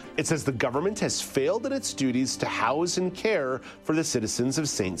government. It says the government has failed in its duties to house and care for the citizens of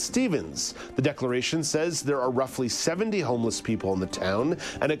St. Stephen's. The declaration says there are roughly 70 homeless people in the town,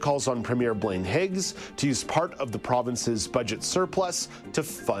 and it calls on Premier Blaine Higgs to use part of the province's budget surplus to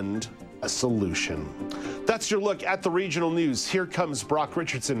fund a solution. That's your look at the regional news. Here comes Brock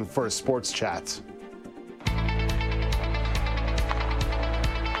Richardson for a sports chat.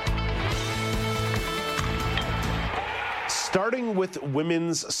 Starting with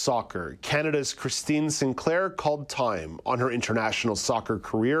women's soccer, Canada's Christine Sinclair called time on her international soccer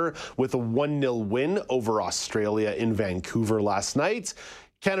career with a 1-0 win over Australia in Vancouver last night.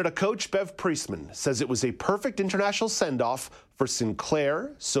 Canada coach Bev Priestman says it was a perfect international send-off for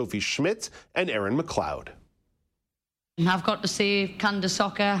Sinclair, Sophie Schmidt, and Erin McLeod. I've got to say, Canada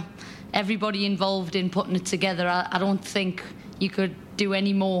Soccer, everybody involved in putting it together, I don't think you could do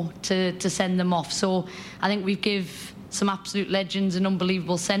any more to send them off. So I think we've give some absolute legends an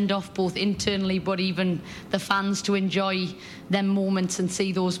unbelievable send-off, both internally but even the fans, to enjoy them moments and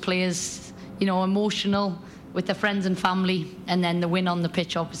see those players, you know, emotional with their friends and family, and then the win on the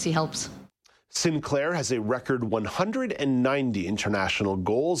pitch obviously helps. Sinclair has a record 190 international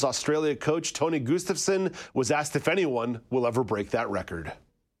goals. Australia coach Tony Gustafsson was asked if anyone will ever break that record.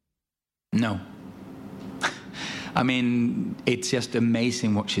 No. I mean, it's just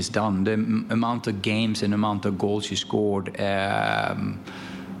amazing what she's done. The amount of games and amount of goals she scored. I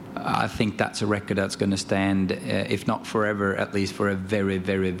think that's a record that's going to stand, if not forever, at least for a very,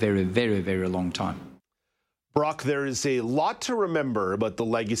 very, very, very, very long time. Brock, there is a lot to remember about the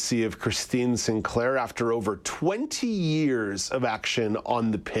legacy of Christine Sinclair after over 20 years of action on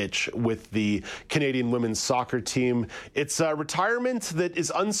the pitch with the Canadian women's soccer team. It's a retirement that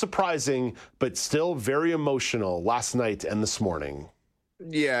is unsurprising, but still very emotional last night and this morning.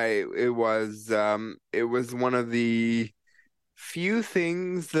 Yeah, it was one of the few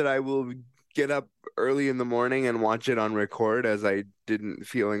things that I will get up early in the morning and watch it on record, as I didn't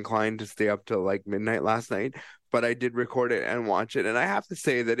feel inclined to stay up till like midnight last night, but I did record it and watch it. And I have to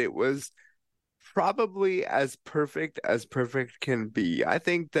say that it was probably as perfect can be. I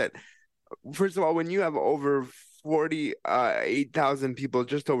think that, first of all, when you have over 48,000 people,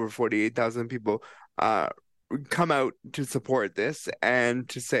 just over 48,000 people, come out to support this and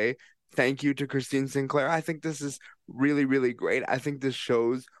to say thank you to Christine Sinclair. I think this is really, really great. I think this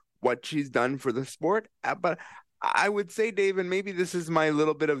shows what she's done for the sport. But I would say, Dave, and maybe this is my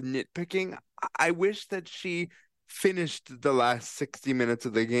little bit of nitpicking, I wish that she finished the last 60 minutes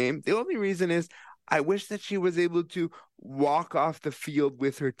of the game. The only reason is I wish that she was able to walk off the field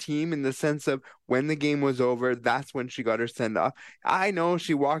with her team, in the sense of when the game was over, that's when she got her send off. I know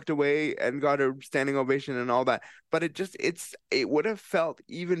she walked away and got her standing ovation and all that, but it would have felt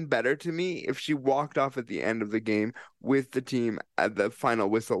even better to me if she walked off at the end of the game with the team at the final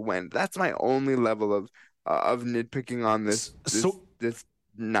whistle went. That's my only level of nitpicking on this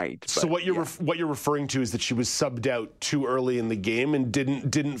night. So what you're referring to is that she was subbed out too early in the game and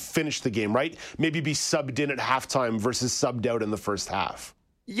didn't finish the game, right? Maybe be subbed in at halftime versus subbed out in the first half.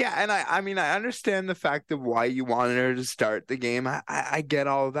 Yeah, and I mean, I understand the fact of why you wanted her to start the game. I get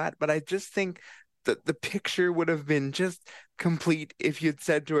all of that, but I just think that the picture would have been just complete if you'd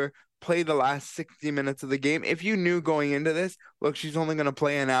said to her, play the last 60 minutes of the game. If you knew going into this, look, she's only going to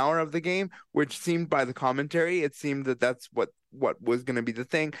play an hour of the game, which seemed by the commentary, it seemed that that's what was going to be the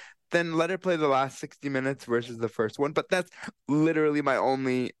thing, then let her play the last 60 minutes versus the first one. But that's literally my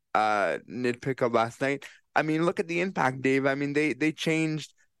only nitpick of last night. I mean, look at the impact, Dave. I mean, they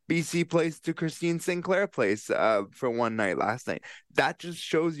changed BC Place to Christine Sinclair Place for one night last night. That just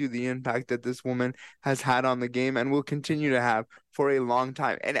shows you the impact that this woman has had on the game and will continue to have for a long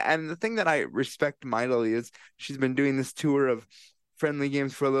time. And the thing that I respect mightily is she's been doing this tour of friendly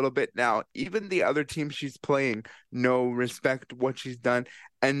games for a little bit now. Even the other teams she's playing respect what she's done.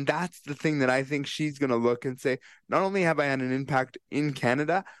 And that's the thing that I think she's going to look and say, not only have I had an impact in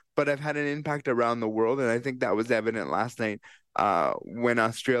Canada, but I've had an impact around the world. And I think that was evident last night when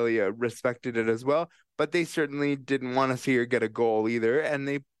Australia respected it as well. But they certainly didn't want to see her get a goal either. And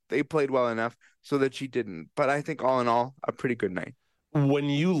they played well enough so that she didn't. But I think all in all, a pretty good night. When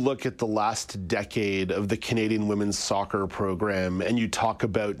you look at the last decade of the Canadian women's soccer program and you talk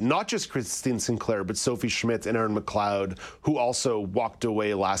about not just Christine Sinclair, but Sophie Schmidt and Erin McLeod, who also walked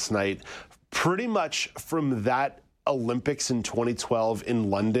away last night, pretty much from that Olympics in 2012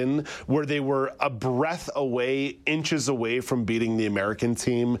 in London, where they were a breath away, inches away from beating the American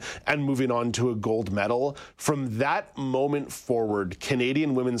team and moving on to a gold medal. From that moment forward,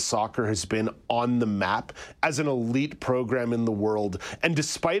 Canadian women's soccer has been on the map as an elite program in the world. And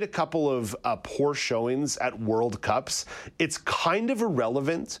despite a couple of poor showings at World Cups, it's kind of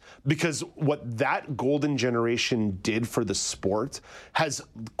irrelevant, because what that golden generation did for the sport has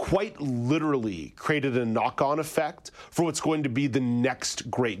quite literally created a knock-on effect for what's going to be the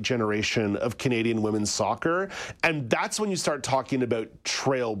next great generation of Canadian women's soccer. And that's when you start talking about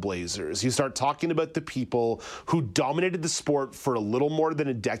trailblazers. You start talking about the people who dominated the sport for a little more than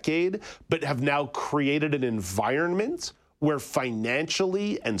a decade, but have now created an environment where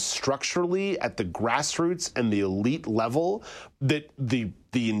financially and structurally at the grassroots and the elite level, that the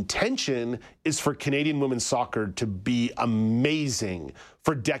intention is for Canadian women's soccer to be amazing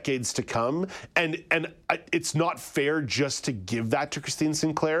for decades to come. And it's not fair just to give that to Christine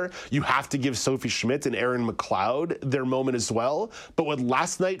Sinclair. You have to give Sophie Schmidt and Erin McLeod their moment as well. But what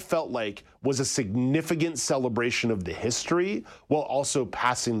last night felt like was a significant celebration of the history while also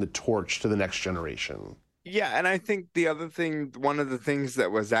passing the torch to the next generation. Yeah, and I think the other thing, one of the things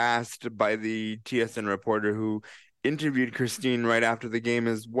that was asked by the TSN reporter who interviewed Christine right after the game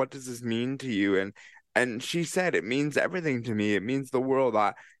is, what does this mean to you? And she said, it means everything to me. It means the world.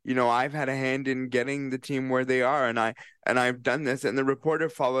 I've had a hand in getting the team where they are, and I've done this. And the reporter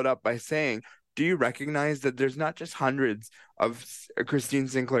followed up by saying, do you recognize that there's not just hundreds of Christine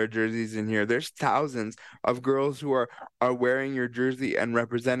Sinclair jerseys in here? There's thousands of girls who are wearing your jersey and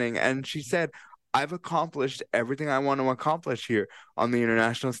representing. And she said, I've accomplished everything I want to accomplish here on the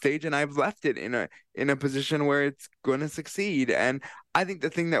international stage, and I've left it in a position where it's going to succeed. And I think the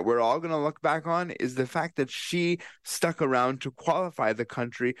thing that we're all going to look back on is the fact that she stuck around to qualify the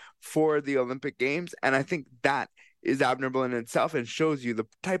country for the Olympic Games. And I think that is admirable in itself and shows you the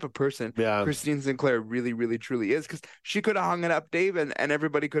type of person Christine Sinclair really, really, truly is. Because she could have hung it up, Dave, and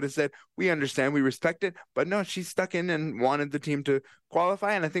everybody could have said, we understand, we respect it. But no, she stuck in and wanted the team to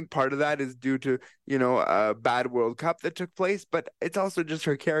qualify. And I think part of that is due to, a bad World Cup that took place. But it's also just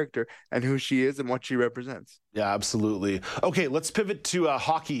her character and who she is and what she represents. Yeah, absolutely. Okay, let's pivot to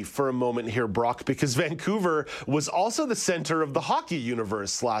hockey for a moment here, Brock, because Vancouver was also the center of the hockey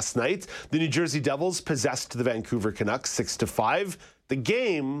universe last night. The New Jersey Devils possessed the Vancouver Canucks 6-5. The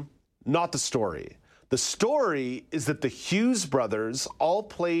game, not the story. The story is that the Hughes brothers all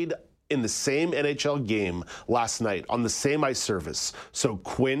played in the same NHL game last night on the same ice surface. So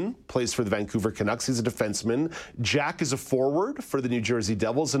Quinn plays for the Vancouver Canucks. He's a defenseman. Jack is a forward for the New Jersey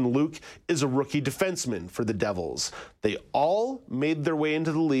Devils, and Luke is a rookie defenseman for the Devils. They all made their way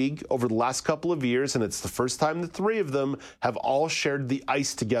into the league over the last couple of years, and it's the first time the three of them have all shared the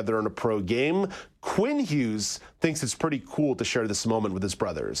ice together in a pro game. Quinn Hughes thinks it's pretty cool to share this moment with his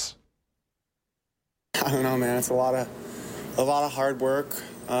brothers. I don't know, man. It's a lot of hard work.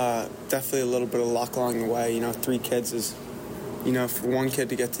 Definitely a little bit of luck along the way. 3 kids is, for one kid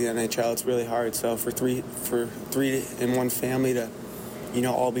to get to the NHL, it's really hard. So for three in one family to,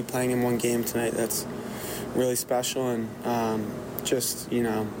 all be playing in one game tonight, that's really special and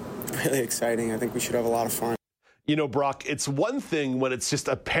really exciting. I think we should have a lot of fun. Brock, it's one thing when it's just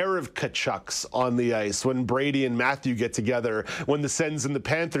a pair of Tkachuks on the ice, when Brady and Matthew get together, when the Sens and the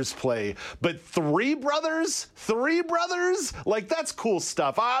Panthers play. But 3 brothers? Like, that's cool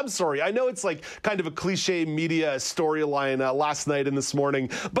stuff. I'm sorry. I know it's like kind of a cliche media storyline last night and this morning,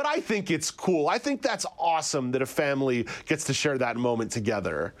 but I think it's cool. I think that's awesome that a family gets to share that moment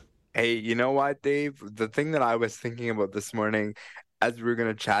together. Hey, you know what, Dave? The thing that I was thinking about this morning as we were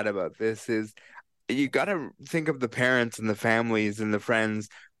going to chat about this is, you got to think of the parents and the families and the friends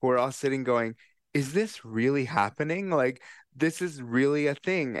who are all sitting going, is this really happening? Like, this is really a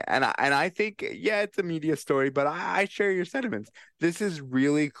thing. And I think, yeah, it's a media story, but I share your sentiments. This is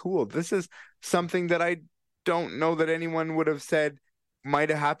really cool. This is something that I don't know that anyone would have said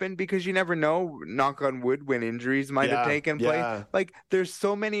might have happened, because you never know, knock on wood, when injuries might have taken place. Like, there's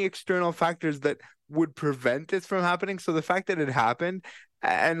so many external factors that would prevent this from happening. So the fact that it happened,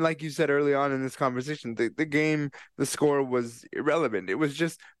 and like you said early on in this conversation, the game, the score was irrelevant. It was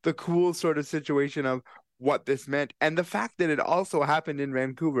just the cool sort of situation of what this meant. And the fact that it also happened in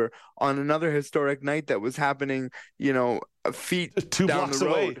Vancouver on another historic night that was happening, a feet down the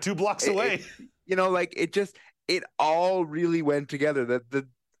road. 2 blocks away. It all really went together. That the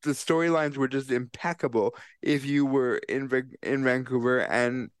storylines were just impeccable if you were in Vancouver,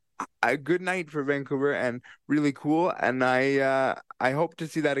 and a good night for Vancouver and really cool. And I hope to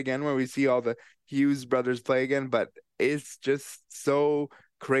see that again when we see all the Hughes brothers play again. But it's just so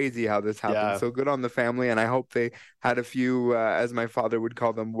crazy how this happened. Yeah. So good on the family, and I hope they had a few, as my father would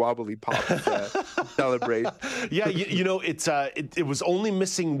call them, wobbly pops to celebrate. Yeah, it was only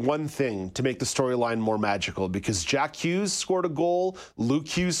missing one thing to make the storyline more magical, because Jack Hughes scored a goal, Luke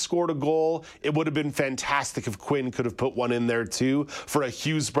Hughes scored a goal. It would have been fantastic if Quinn could have put one in there too for a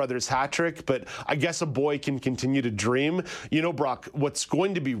Hughes brothers hat trick, but I guess a boy can continue to dream. Brock, what's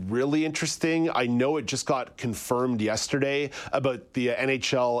going to be really interesting, I know it just got confirmed yesterday about the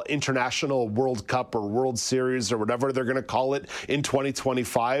NHL International World Cup or World Series or whatever they're going to call it in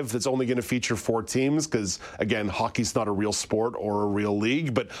 2025. That's only going to feature 4 teams because, again, hockey's not a real sport or a real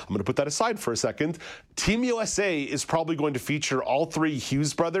league, but I'm going to put that aside for a second. Team USA is probably going to feature all 3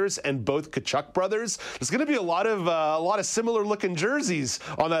 Hughes brothers and both Tkachuk brothers. There's going to be a lot of similar looking jerseys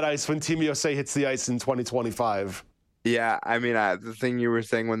on that ice when Team USA hits the ice in 2025. Yeah, I mean, the thing you were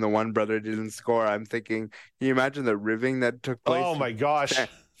saying when the one brother didn't score, I'm thinking, can you imagine the riving that took place? Oh, my gosh.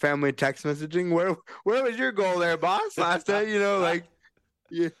 Family text messaging. Where was your goal there, boss? Last night,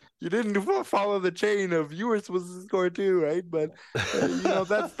 you didn't follow the chain of you were supposed to score too, right? But,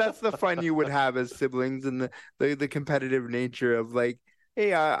 that's the fun you would have as siblings, and the competitive nature of like,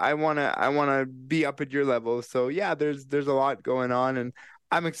 hey, I wanna be up at your level. So yeah, there's a lot going on, and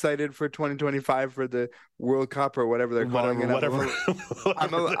I'm excited for 2025 for the World Cup or whatever they're calling it.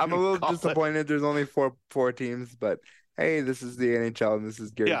 I'm a little disappointed. There's only four teams, but hey, this is the NHL and this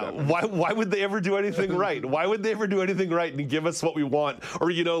is Gary. Yeah, why would they ever do anything right? Why would they ever do anything right and give us what we want? Or,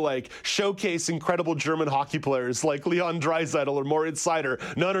 showcase incredible German hockey players like Leon Draisaitl or Moritz Seider.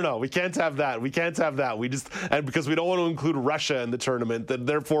 No. We can't have that. And because we don't want to include Russia in the tournament, then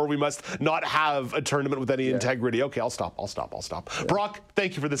therefore we must not have a tournament with any integrity. Okay, I'll stop. Yeah. Brock,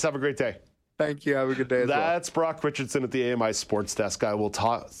 thank you for this. Have a great day. Thank you. Have a good day. That's Brock Richardson at the AMI Sports Desk. I will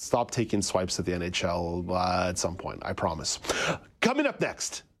stop taking swipes at the NHL at some point, I promise. Coming up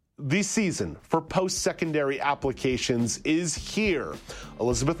next, the season for post-secondary applications is here.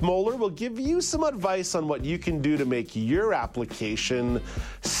 Elizabeth Mohler will give you some advice on what you can do to make your application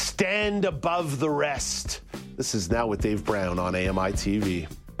stand above the rest. This is Now with Dave Brown on AMI TV.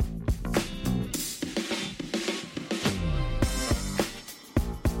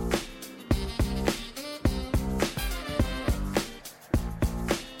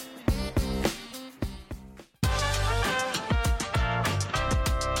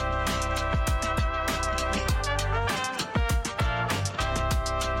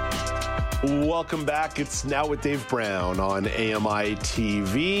 Welcome back. It's Now with Dave Brown on AMI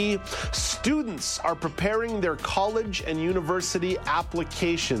TV. Students are preparing their college and university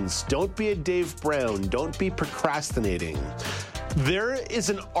applications. Don't be a Dave Brown. Don't be procrastinating. There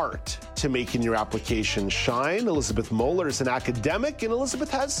is an art to making your application shine. Elizabeth Mohler is an academic, and Elizabeth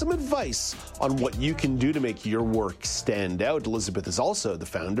has some advice on what you can do to make your work stand out. Elizabeth is also the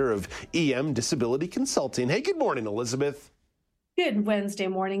founder of EM Disability Consulting. Hey, good morning, Elizabeth. Good Wednesday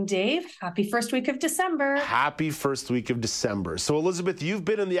morning, Dave. Happy first week of December. Happy first week of December. So, Elizabeth, you've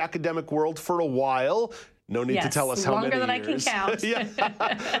been in the academic world for a while. No need to tell us how many years. Longer than I can count. Yeah.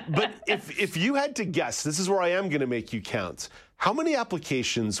 But if you had to guess, this is where I am going to make you count. How many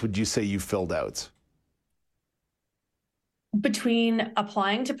applications would you say you filled out? Between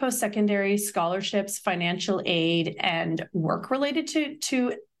applying to post-secondary scholarships, financial aid, and work related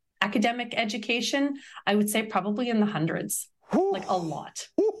to academic education, I would say probably in the hundreds. Like a lot.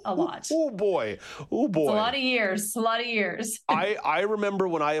 Oh boy. It's a lot of years. I remember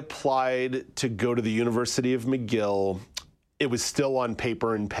when I applied to go to the University of McGill, it was still on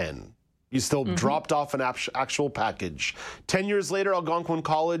paper and pen. You still dropped off an actual package. 10 years later, Algonquin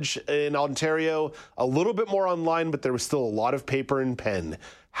College in Ontario, a little bit more online, but there was still a lot of paper and pen.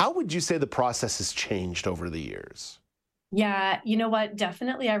 How would you say the process has changed over the years? Yeah, you know what?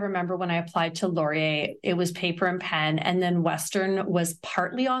 Definitely. I remember when I applied to Laurier, it was paper and pen, and then Western was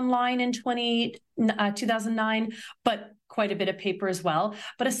partly online in 2009, but quite a bit of paper as well.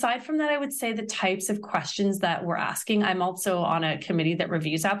 But aside from that, I would say the types of questions that we're asking, I'm also on a committee that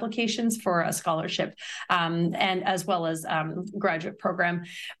reviews applications for a scholarship and as well as graduate program.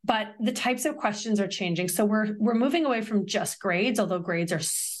 But the types of questions are changing. So we're moving away from just grades, although grades are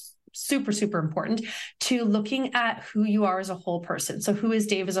super, super important, to looking at who you are as a whole person. So who is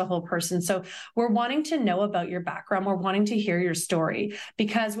Dave as a whole person? So we're wanting to know about your background. We're wanting to hear your story,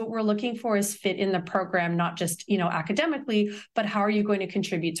 because what we're looking for is fit in the program, not just, academically, but how are you going to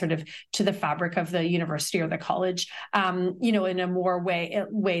contribute sort of to the fabric of the university or the college, in a more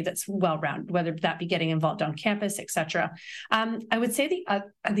way that's well-rounded, whether that be getting involved on campus, et cetera. I would say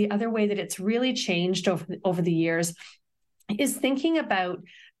the other way that it's really changed over the years is thinking about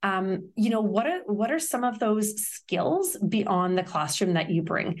what are some of those skills beyond the classroom that you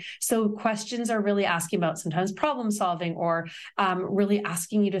bring? So questions are really asking about sometimes problem solving, or really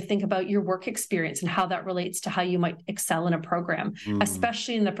asking you to think about your work experience and how that relates to how you might excel in a program,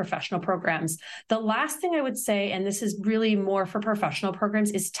 especially in the professional programs. The last thing I would say, and this is really more for professional programs,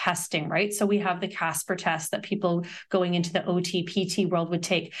 is testing, right? So we have the Casper test that people going into the OT, PT world would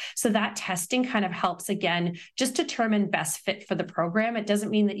take. So that testing kind of helps, again, just determine best fit for the program. It doesn't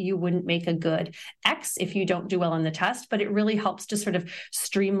mean that you wouldn't make a good X if you don't do well on the test, but it really helps to sort of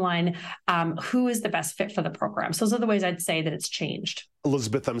streamline who is the best fit for the program. So those are the ways I'd say that it's changed.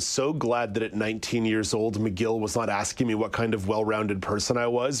 Elizabeth, I'm so glad that at 19 years old, McGill was not asking me what kind of well-rounded person I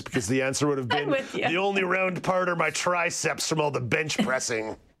was, because the answer would have been the only round part are my triceps from all the bench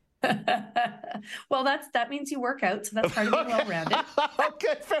pressing. Well, that means you work out, so that's part of being well-rounded.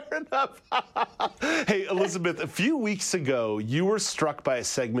 Okay, fair enough. Hey, Elizabeth, a few weeks ago, you were struck by a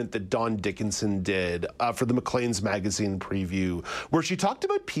segment that Dawn Dickinson did for the Maclean's Magazine preview, where she talked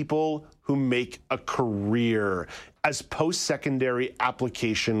about people who make a career as post-secondary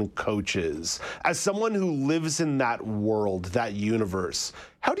application coaches. As someone who lives in that world, that universe,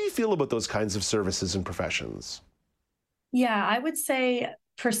 how do you feel about those kinds of services and professions? Yeah, I would say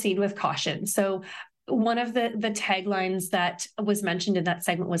proceed with caution. So one of the taglines that was mentioned in that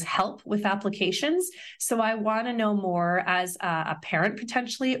segment was help with applications. So I want to know more as a parent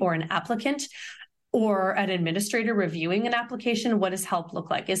potentially, or an applicant, or an administrator reviewing an application. What does help look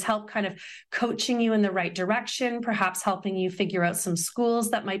like? Is help kind of coaching you in the right direction, perhaps helping you figure out some schools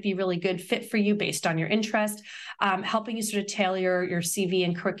that might be really good fit for you based on your interest, helping you sort of tailor your CV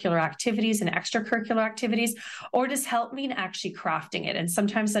and curricular activities and extracurricular activities? Or does help mean actually crafting it? And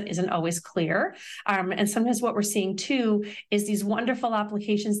sometimes that isn't always clear. And sometimes what we're seeing too is these wonderful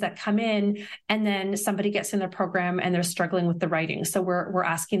applications that come in, and then somebody gets in their program and they're struggling with the writing. So we're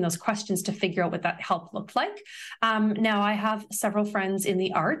asking those questions to figure out what that help looked like. Now, I have several friends in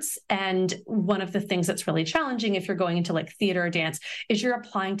the arts, and one of the things that's really challenging if you're going into like theater or dance is you're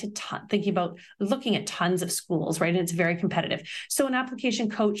applying to thinking about looking at tons of schools, right? And it's very competitive. So an application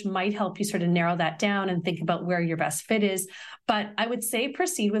coach might help you sort of narrow that down and think about where your best fit is. But I would say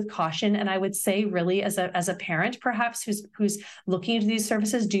proceed with caution. And I would say really as a parent, perhaps who's looking into these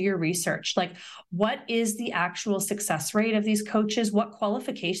services, do your research. Like, what is the actual success rate of these coaches? What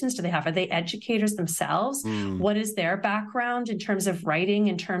qualifications do they have? Are they educators? interviewers themselves. What is their background in terms of writing,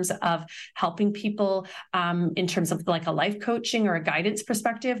 in terms of helping people, in terms of like a life coaching or a guidance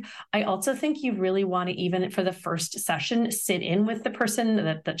perspective? I also think you really want to, even for the first session, sit in with the person,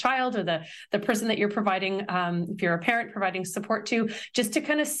 the child or the person that you're providing, if you're a parent, providing support to, just to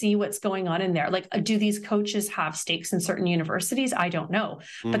kind of see what's going on in there. Like, do these coaches have stakes in certain universities? I don't know.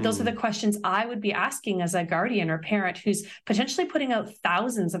 But those are the questions I would be asking as a guardian or parent who's potentially putting out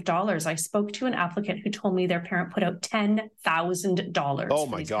thousands of dollars. I spoke to an applicant who told me their parent put out $10,000. Oh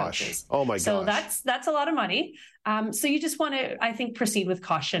my gosh. Coaches. Oh my gosh. So that's a lot of money. So you just want to, I think, proceed with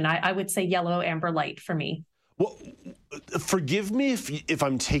caution. I would say yellow, amber, light for me. Well, forgive me if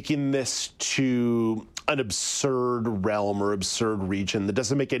I'm taking this to an absurd realm or absurd region that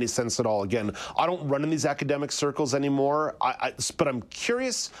doesn't make any sense at all. Again, I don't run in these academic circles anymore, but I'm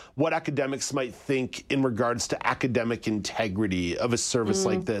curious what academics might think in regards to academic integrity of a service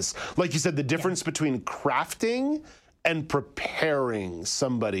like this. Like you said, the difference between crafting and preparing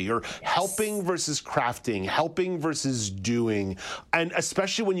somebody, or helping versus crafting, helping versus doing. And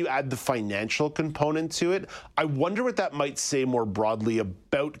especially when you add the financial component to it, I wonder what that might say more broadly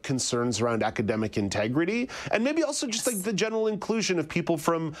about concerns around academic integrity, and maybe also just like the general inclusion of people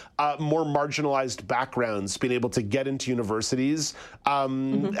from more marginalized backgrounds being able to get into universities,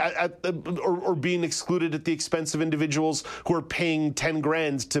 or being excluded at the expense of individuals who are paying 10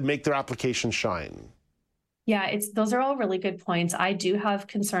 grand to make their application shine. Yeah, those are all really good points. I do have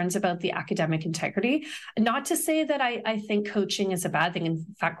concerns about the academic integrity. Not to say that I think coaching is a bad thing. In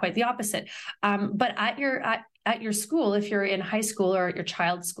fact, quite the opposite. But at your school, if you're in high school or at your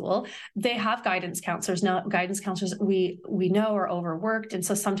child's school, they have guidance counselors. Now, guidance counselors we know are overworked. And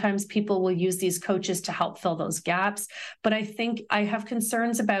so sometimes people will use these coaches to help fill those gaps. But I think I have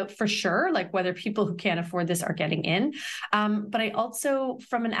concerns about, for sure, like whether people who can't afford this are getting in. But I also,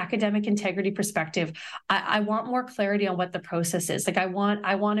 from an academic integrity perspective, I want more clarity on what the process is. Like I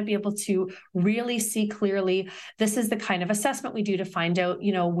want to be able to really see clearly, this is the kind of assessment we do to find out,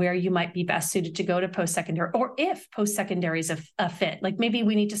 where you might be best suited to go to post-secondary, or if post-secondary is a fit. Like maybe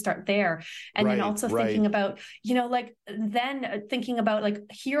we need to start there. And then also thinking about, thinking about like,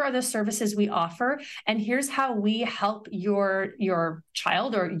 here are the services we offer, and here's how we help your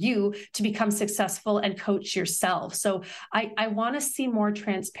child or you to become successful and coach yourself. So I want to see more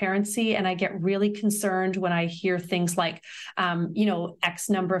transparency, and I get really concerned when I hear things like, X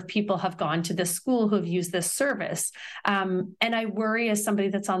number of people have gone to this school who have used this service. And I worry, as somebody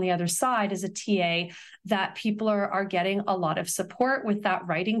that's on the other side, as a TA, that people are getting a lot of support with that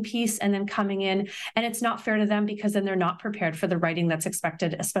writing piece and then coming in, and it's not fair to them because then they're not prepared for the writing that's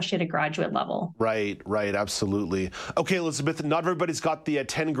expected, especially at a graduate level. Right, absolutely. Okay, Elizabeth, not everybody's got the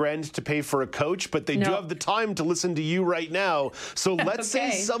 10 grand to pay for a coach, but they do have the time to listen to you right now. So let's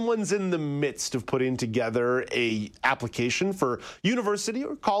say someone's in the midst of putting together a application for university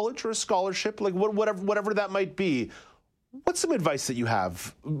or college or a scholarship, like whatever that might be. What's some advice that you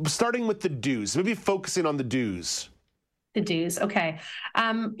have, starting with the do's, maybe focusing on the do's? The dues. Okay.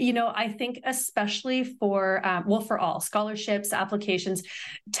 I think especially for all scholarships, applications,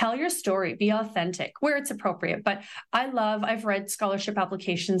 tell your story, be authentic where it's appropriate. But I've read scholarship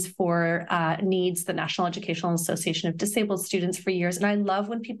applications for NEEDS, the National Educational Association of Disabled Students, for years. And I love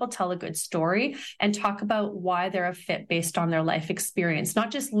when people tell a good story and talk about why they're a fit based on their life experience,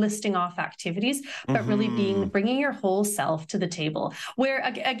 not just listing off activities, but really bringing your whole self to the table where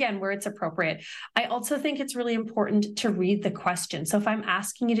it's appropriate. I also think it's really important to read the question. So if I'm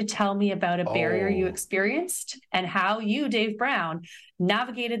asking you to tell me about a barrier you experienced and how you, Dave Brown,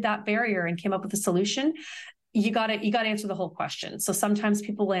 navigated that barrier and came up with a solution, you got to answer the whole question. So sometimes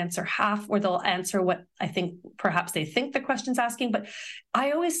people will answer half, or they'll answer what I think perhaps they think the question's asking. But I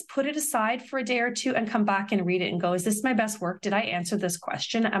always put it aside for a day or two and come back and read it and go, is this my best work? Did I answer this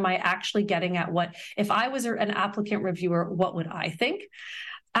question? Am I actually getting at what, if I was an applicant reviewer, what would I think?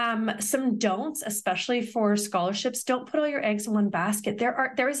 Some don'ts, especially for scholarships, don't put all your eggs in one basket.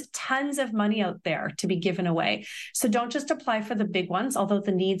 There is tons of money out there to be given away. So don't just apply for the big ones, although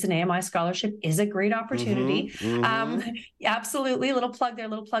the NEEDS and AMI scholarship is a great opportunity. Absolutely. Little plug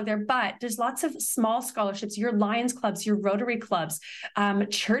there. But there's lots of small scholarships, your Lions clubs, your Rotary clubs,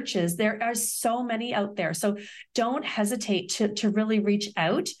 churches. There are so many out there. So don't hesitate to really reach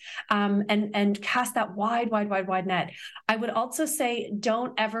out and cast that wide net. I would also say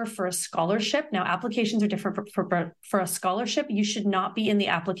don't ever, for a scholarship. Now, applications are different for a scholarship. You should not be in the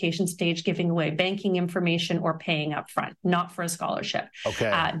application stage giving away banking information or paying up front, not for a scholarship.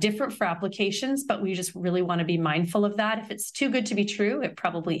 Okay. Different for applications, but we just really want to be mindful of that. If it's too good to be true, it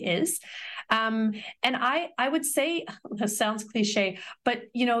probably is. And I would say, this sounds cliche, but,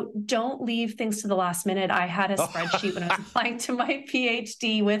 don't leave things to the last minute. I had a spreadsheet when I was applying to my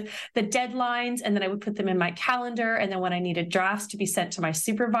PhD with the deadlines, and then I would put them in my calendar. And then when I needed drafts to be sent to my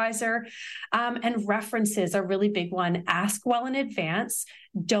supervisor, and references are a really big one. Ask well in advance.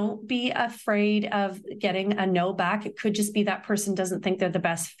 Don't be afraid of getting a no back. It could just be that person doesn't think they're the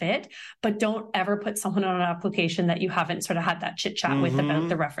best fit, but don't ever put someone on an application that you haven't sort of had that chit chat with about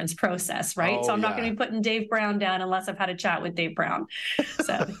the reference process, right? Oh, so I'm not going to be putting Dave Brown down unless I've had a chat with Dave Brown.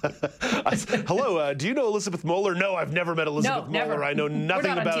 So, hello, do you know Elizabeth Mohler? No, I've never met Elizabeth Mohler. Never. I know nothing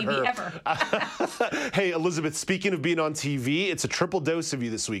We're not about on her. TV ever. Hey, Elizabeth, speaking of being on TV, it's a triple dose of you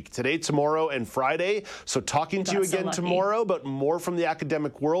this week, today, tomorrow, and Friday. So talking to you again tomorrow, but more from the academic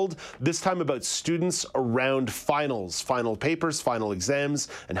world. This time about students around finals, final papers, final exams,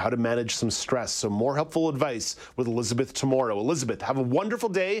 and how to manage some stress. So more helpful advice with Elizabeth tomorrow. Elizabeth, have a wonderful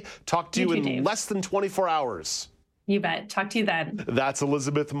day. Talk to you in Dave. less than 24 hours. You bet. Talk to you then. That's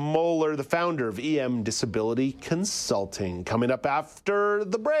Elizabeth Mohler, the founder of EM Disability Consulting. Coming up after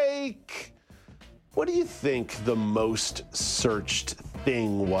the break. What do you think the most searched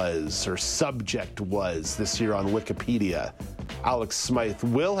thing was or subject was this year on Wikipedia? Alex Smythe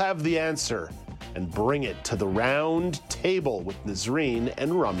will have the answer and bring it to the round table with Nazreen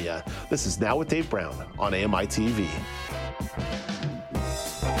and Ramya. This is Now with Dave Brown on AMI TV.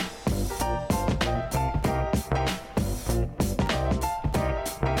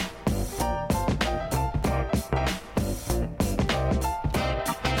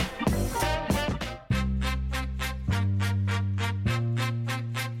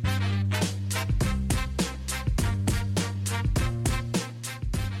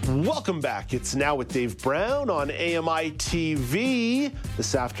 Welcome back. It's Now with Dave Brown on AMI TV.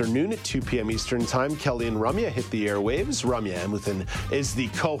 This afternoon at 2 p.m. Eastern Time, Kelly and Ramya hit the airwaves. Ramya Amuthan is the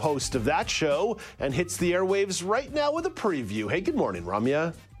co-host of that show and hits the airwaves right now with a preview. Hey, good morning,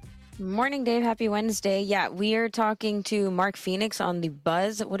 Ramya. Morning, Dave. Happy Wednesday. Yeah, we are talking to Mark Phoenix on the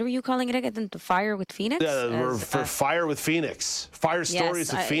Buzz. What are you calling it again? The Fire with Phoenix? We're for Fire with Phoenix. Fire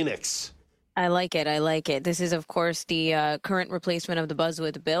Stories with Phoenix. I like it. I like it. This is, of course, the current replacement of the Buzz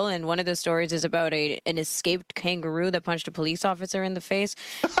with Bill. And one of the stories is about an escaped kangaroo that punched a police officer in the face.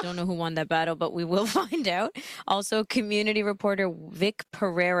 Don't know who won that battle, but we will find out. Also, community reporter Vic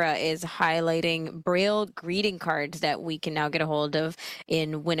Pereira is highlighting Braille greeting cards that we can now get a hold of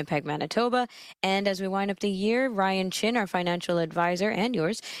in Winnipeg, Manitoba. And as we wind up the year, Ryan Chin, our financial advisor and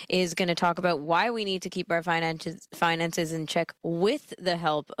yours, is going to talk about why we need to keep our finances in check with the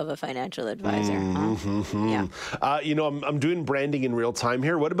help of a financial advisor. Yeah. I'm doing branding in real time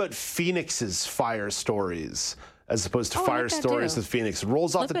here. What about Phoenix's fire stories as opposed to fire stories with Phoenix? It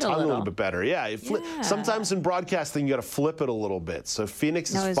rolls off the tongue a little bit better. Yeah. Sometimes in broadcasting, you got to flip it a little bit. So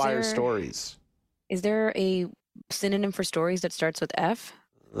Phoenix's fire stories. Is there a synonym for stories that starts with F?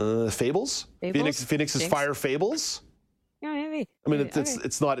 Fables? Phoenix's fire fables? Yeah, maybe. I mean,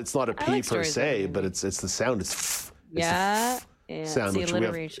 it's not a P per se, but it's the sound. It's sound, which we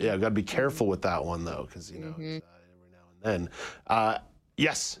got to be careful with that one though, because every now and then.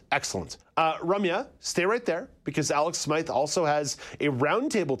 Yes, excellent. Ramya, stay right there because Alex Smythe also has a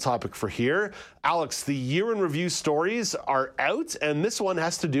roundtable topic for here. Alex, the year in review stories are out, and this one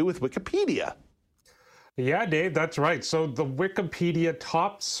has to do with Wikipedia. Yeah, Dave, that's right. So the Wikipedia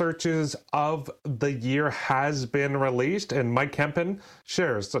top searches of the year has been released, and Mike Kempen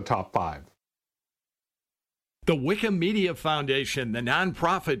shares the top 5. The Wikimedia Foundation, the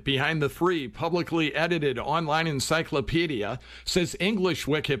nonprofit behind the free, publicly edited online encyclopedia, says English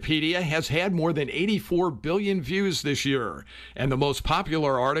Wikipedia has had more than 84 billion views this year. And the most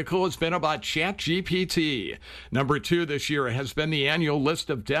popular article has been about ChatGPT. Number 2 this year has been the annual list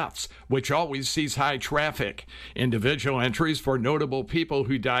of deaths, which always sees high traffic. Individual entries for notable people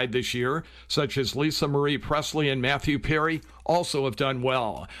who died this year, such as Lisa Marie Presley and Matthew Perry, also have done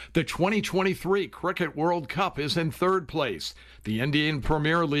well. The 2023 Cricket World Cup is in 3rd place. The Indian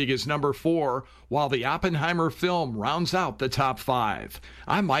Premier League is number 4, while the Oppenheimer film rounds out the top 5.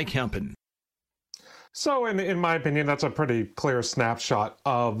 I'm Mike Hempen. So in my opinion, that's a pretty clear snapshot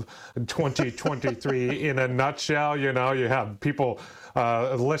of 2023 in a nutshell. You have people,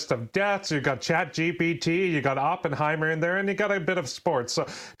 a list of deaths, you got ChatGPT, you got Oppenheimer in there, and you got a bit of sports. So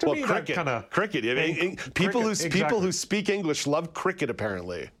to me, cricket, that kind of cricket. People who speak English love cricket,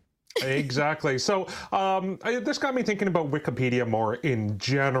 apparently. Exactly. So this got me thinking about Wikipedia more in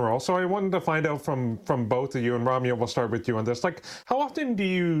general. So I wanted to find out from both of you, and Ramya, we'll start with you on this. Like, how often do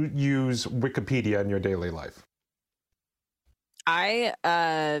you use Wikipedia in your daily life?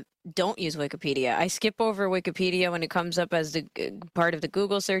 I don't use Wikipedia. I skip over Wikipedia when it comes up as the part of the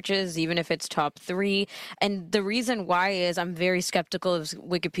Google searches, even if it's top 3. And the reason why is I'm very skeptical of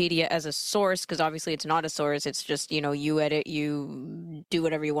Wikipedia as a source, because obviously it's not a source. It's just, you edit, you do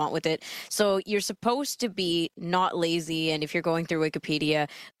whatever you want with it. So you're supposed to be not lazy. And if you're going through Wikipedia,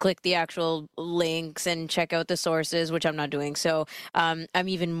 click the actual links and check out the sources, which I'm not doing. So I'm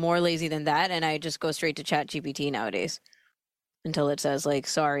even more lazy than that. And I just go straight to ChatGPT nowadays. Until it says, like,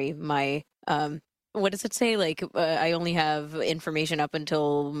 sorry, my, what does it say? Like, I only have information up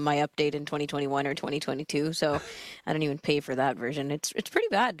until my update in 2021 or 2022, so I don't even pay for that version. It's pretty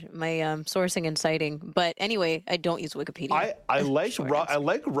bad, my sourcing and citing. But anyway, I don't use Wikipedia. I like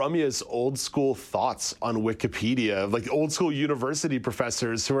Ramya's old school thoughts on Wikipedia, like old school university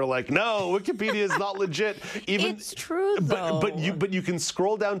professors who are like, no, Wikipedia is not legit. It's true, though. But you can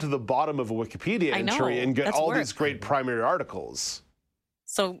scroll down to the bottom of a Wikipedia entry and get all these great primary articles.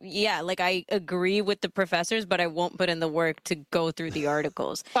 So, yeah, like I agree with the professors, but I won't put in the work to go through the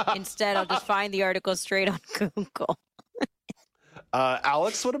articles. Instead, I'll just find the articles straight on Google.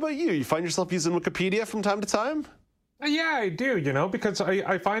 Alex, what about you? You find yourself using Wikipedia from time to time? Yeah, I do, because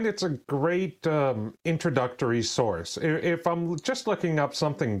I find it's a great introductory source. If I'm just looking up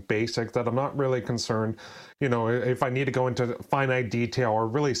something basic that I'm not really concerned, if I need to go into finite detail or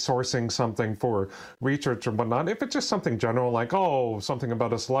really sourcing something for research or whatnot, if it's just something general like, something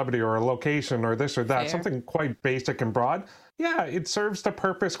about a celebrity or a location or this or that, something quite basic and broad, yeah, it serves the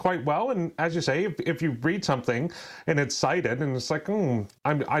purpose quite well. And as you say, if you read something and it's cited and it's like,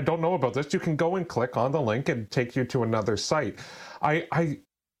 I don't know about this, you can go and click on the link and take you to another site.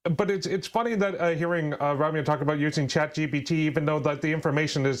 But it's funny that hearing Ramya talk about using ChatGPT, even though that the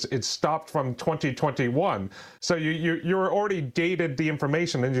information it's stopped from 2021. So you're already dated the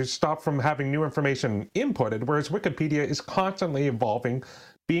information and you stopped from having new information inputted, whereas Wikipedia is constantly evolving,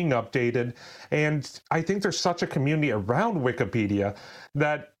 being updated. And I think there's such a community around Wikipedia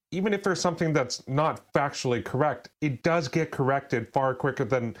that even if there's something that's not factually correct, it does get corrected far quicker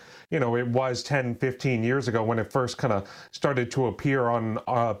than, it was 10, 15 years ago when it first kind of started to appear on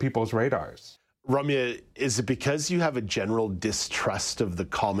people's radars. Ramya, is it because you have a general distrust of the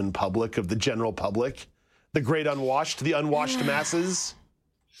common public, of the general public? The great unwashed, the unwashed masses?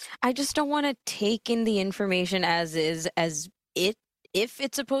 I just don't want to take in the information as is, if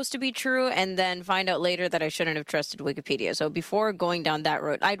it's supposed to be true, and then find out later that I shouldn't have trusted Wikipedia. So before going down that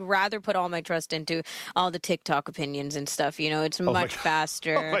road, I'd rather put all my trust into all the TikTok opinions and stuff. It's much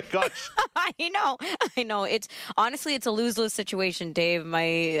faster. Oh my gosh. I know. It's honestly, it's a lose-lose situation, Dave.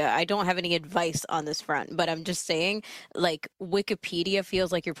 I don't have any advice on this front, but I'm just saying, like, Wikipedia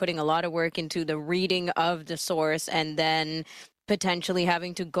feels like you're putting a lot of work into the reading of the source and then potentially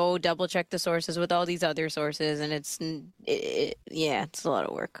having to go double check the sources with all these other sources, and it's a lot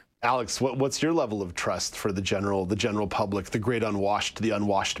of work. Alex, what's your level of trust for the general public, the great unwashed, the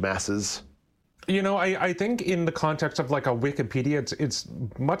unwashed masses? I think in the context of like a Wikipedia, it's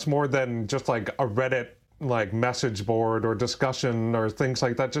much more than just like a Reddit like message board or discussion or things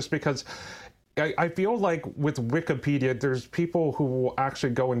like that, just because I feel like with Wikipedia, there's people who will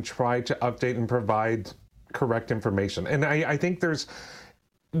actually go and try to update and provide correct information. And I think there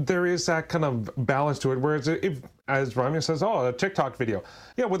is that kind of balance to it, whereas if, as Ramya says, a TikTok video.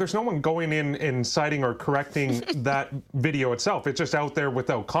 Yeah, well, there's no one going in and citing or correcting that video itself. It's just out there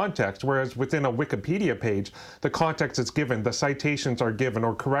without context, whereas within a Wikipedia page, the context is given, the citations are given,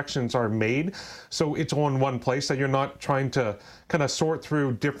 or corrections are made. So it's all in one place, that you're not trying to kind of sort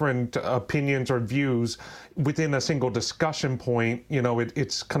through different opinions or views within a single discussion point.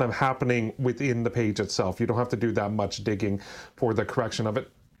 It's kind of happening within the page itself. You don't have to do that much digging for the correction of it.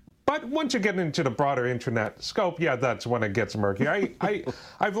 But once you get into the broader internet scope, yeah, that's when it gets murky.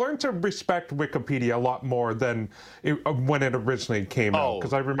 I've learned to respect Wikipedia a lot more than when it originally came out,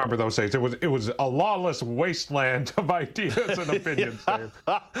 because I remember those days. It was a lawless wasteland of ideas and opinions.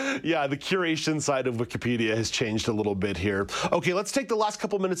 Yeah, the curation side of Wikipedia has changed a little bit here. Okay, let's take the last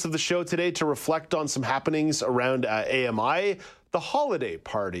couple minutes of the show today to reflect on some happenings around AMI. The holiday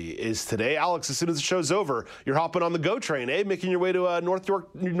party is today. Alex, as soon as the show's over, you're hopping on the GO train, making your way to North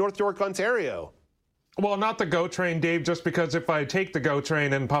York, Ontario. Well, not the GO train, Dave, just because if I take the GO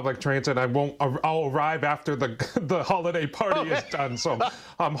train in public transit, I'll arrive after the holiday party is done. So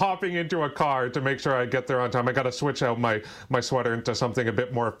I'm hopping into a car to make sure I get there on time. I got to switch out my sweater into something a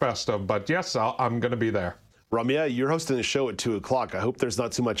bit more festive. But yes, I'm going to be there. Ramya, you're hosting a show at 2 o'clock. I hope there's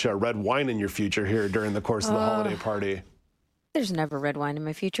not too much red wine in your future here during the course of the holiday party. There's never red wine in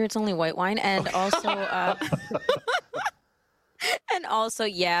my future. It's only white wine. And also, And also,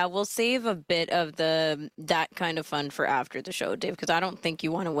 we'll save a bit of that kind of fun for after the show, Dave, because I don't think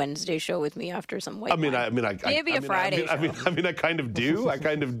you want a Wednesday show with me after some white wine. Maybe a Friday show. I kind of do. I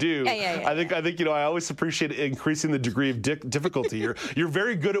kind of do. Yeah. I think I always appreciate increasing the degree of difficulty. You're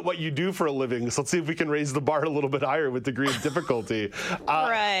very good at what you do for a living, so let's see if we can raise the bar a little bit higher with degree of difficulty.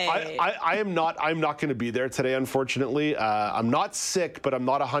 Right. I'm not going to be there today, unfortunately. I'm not sick, but I'm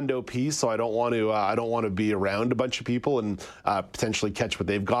not a hundo piece, so I don't want to be around a bunch of people and potentially catch what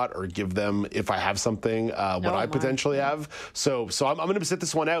they've got or give them, if I have something, what I potentially have. So I'm going to sit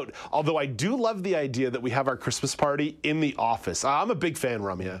this one out. Although I do love the idea that we have our Christmas party in the office. I'm a big fan,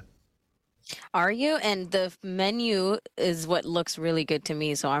 Ramya. Are you? And the menu is what looks really good to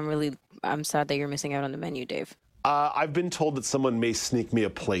me. So I'm sad that you're missing out on the menu, Dave. I've been told that someone may sneak me a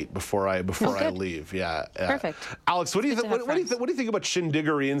plate before I leave. Yeah. Perfect. Alex, what do you think about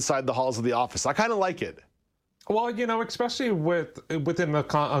shindiggery inside the halls of the office? I kind of like it. Well, especially within the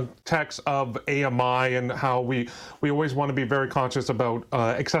context of AMI and how we always want to be very conscious about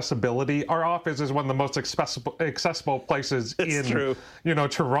accessibility. Our office is one of the most accessible places in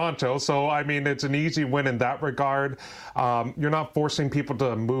Toronto. So, I mean, it's an easy win in that regard. You're not forcing people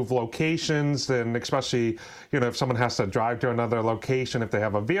to move locations, and especially, if someone has to drive to another location, if they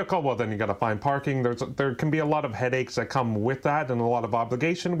have a vehicle, well, then you got to find parking. There can be a lot of headaches that come with that and a lot of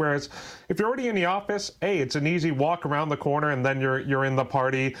obligation. Whereas if you're already in the office, it's an easy walk around the corner and then you're in the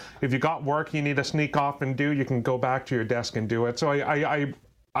party. If you got work you need to sneak off and do, you can go back to your desk and do it. So I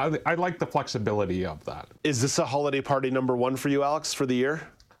like the flexibility of that. Is this a holiday party number one for you, Alex, for the year?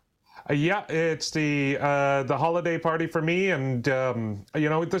 Yeah, it's the holiday party for me, and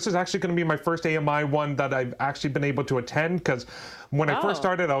this is actually going to be my first AMI one that I've actually been able to attend, because when I first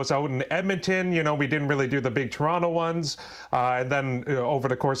started, I was out in Edmonton. We didn't really do the big Toronto ones, and then over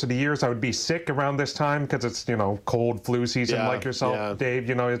the course of the years, I would be sick around this time because it's cold flu season, like yourself, Dave.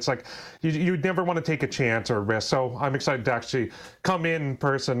 It's like you never want to take a chance or risk. So I'm excited to actually come in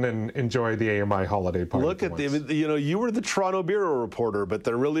person and enjoy the AMI holiday party. Look at you were the Toronto Bureau reporter, but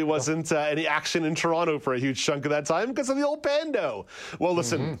there really wasn't any action in Toronto for a huge chunk of that time because of the old Pando. Well,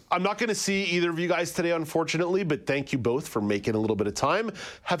 listen, I'm not going to see either of you guys today, unfortunately, but thank you both for making a little bit of time.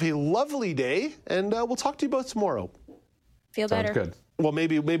 Have a lovely day, and we'll talk to you both tomorrow. Feel better. Sounds good. Well,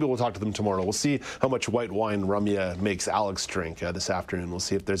 maybe we'll talk to them tomorrow. We'll see how much white wine Ramya makes Alex drink this afternoon. We'll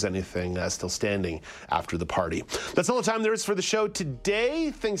see if there's anything still standing after the party. That's all the time there is for the show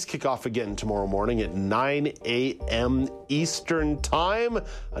today. Things kick off again tomorrow morning at 9 a.m. Eastern Time.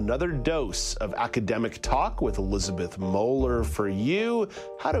 Another dose of academic talk with Elizabeth Mohler for you.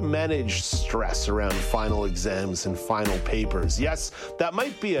 How to manage stress around final exams and final papers. Yes, that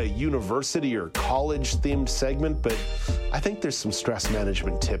might be a university or college-themed segment, but I think there's some stress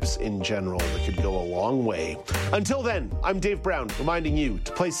management tips in general that could go a long way. Until then, I'm Dave Brown, reminding you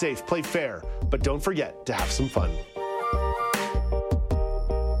to play safe, play fair, but don't forget to have some fun.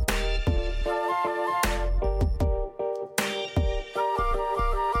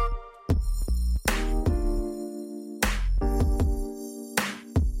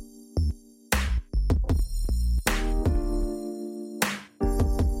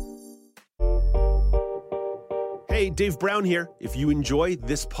 Hey, Dave Brown here. If you enjoy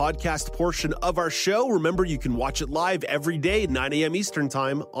this podcast portion of our show, remember you can watch it live every day at 9 a.m. Eastern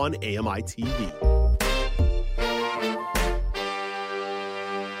Time on AMI TV.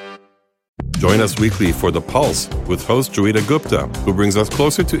 Join us weekly for The Pulse with host Joeita Gupta, who brings us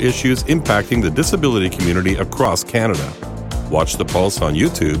closer to issues impacting the disability community across Canada. Watch The Pulse on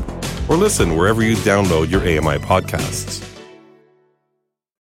YouTube or listen wherever you download your AMI podcasts.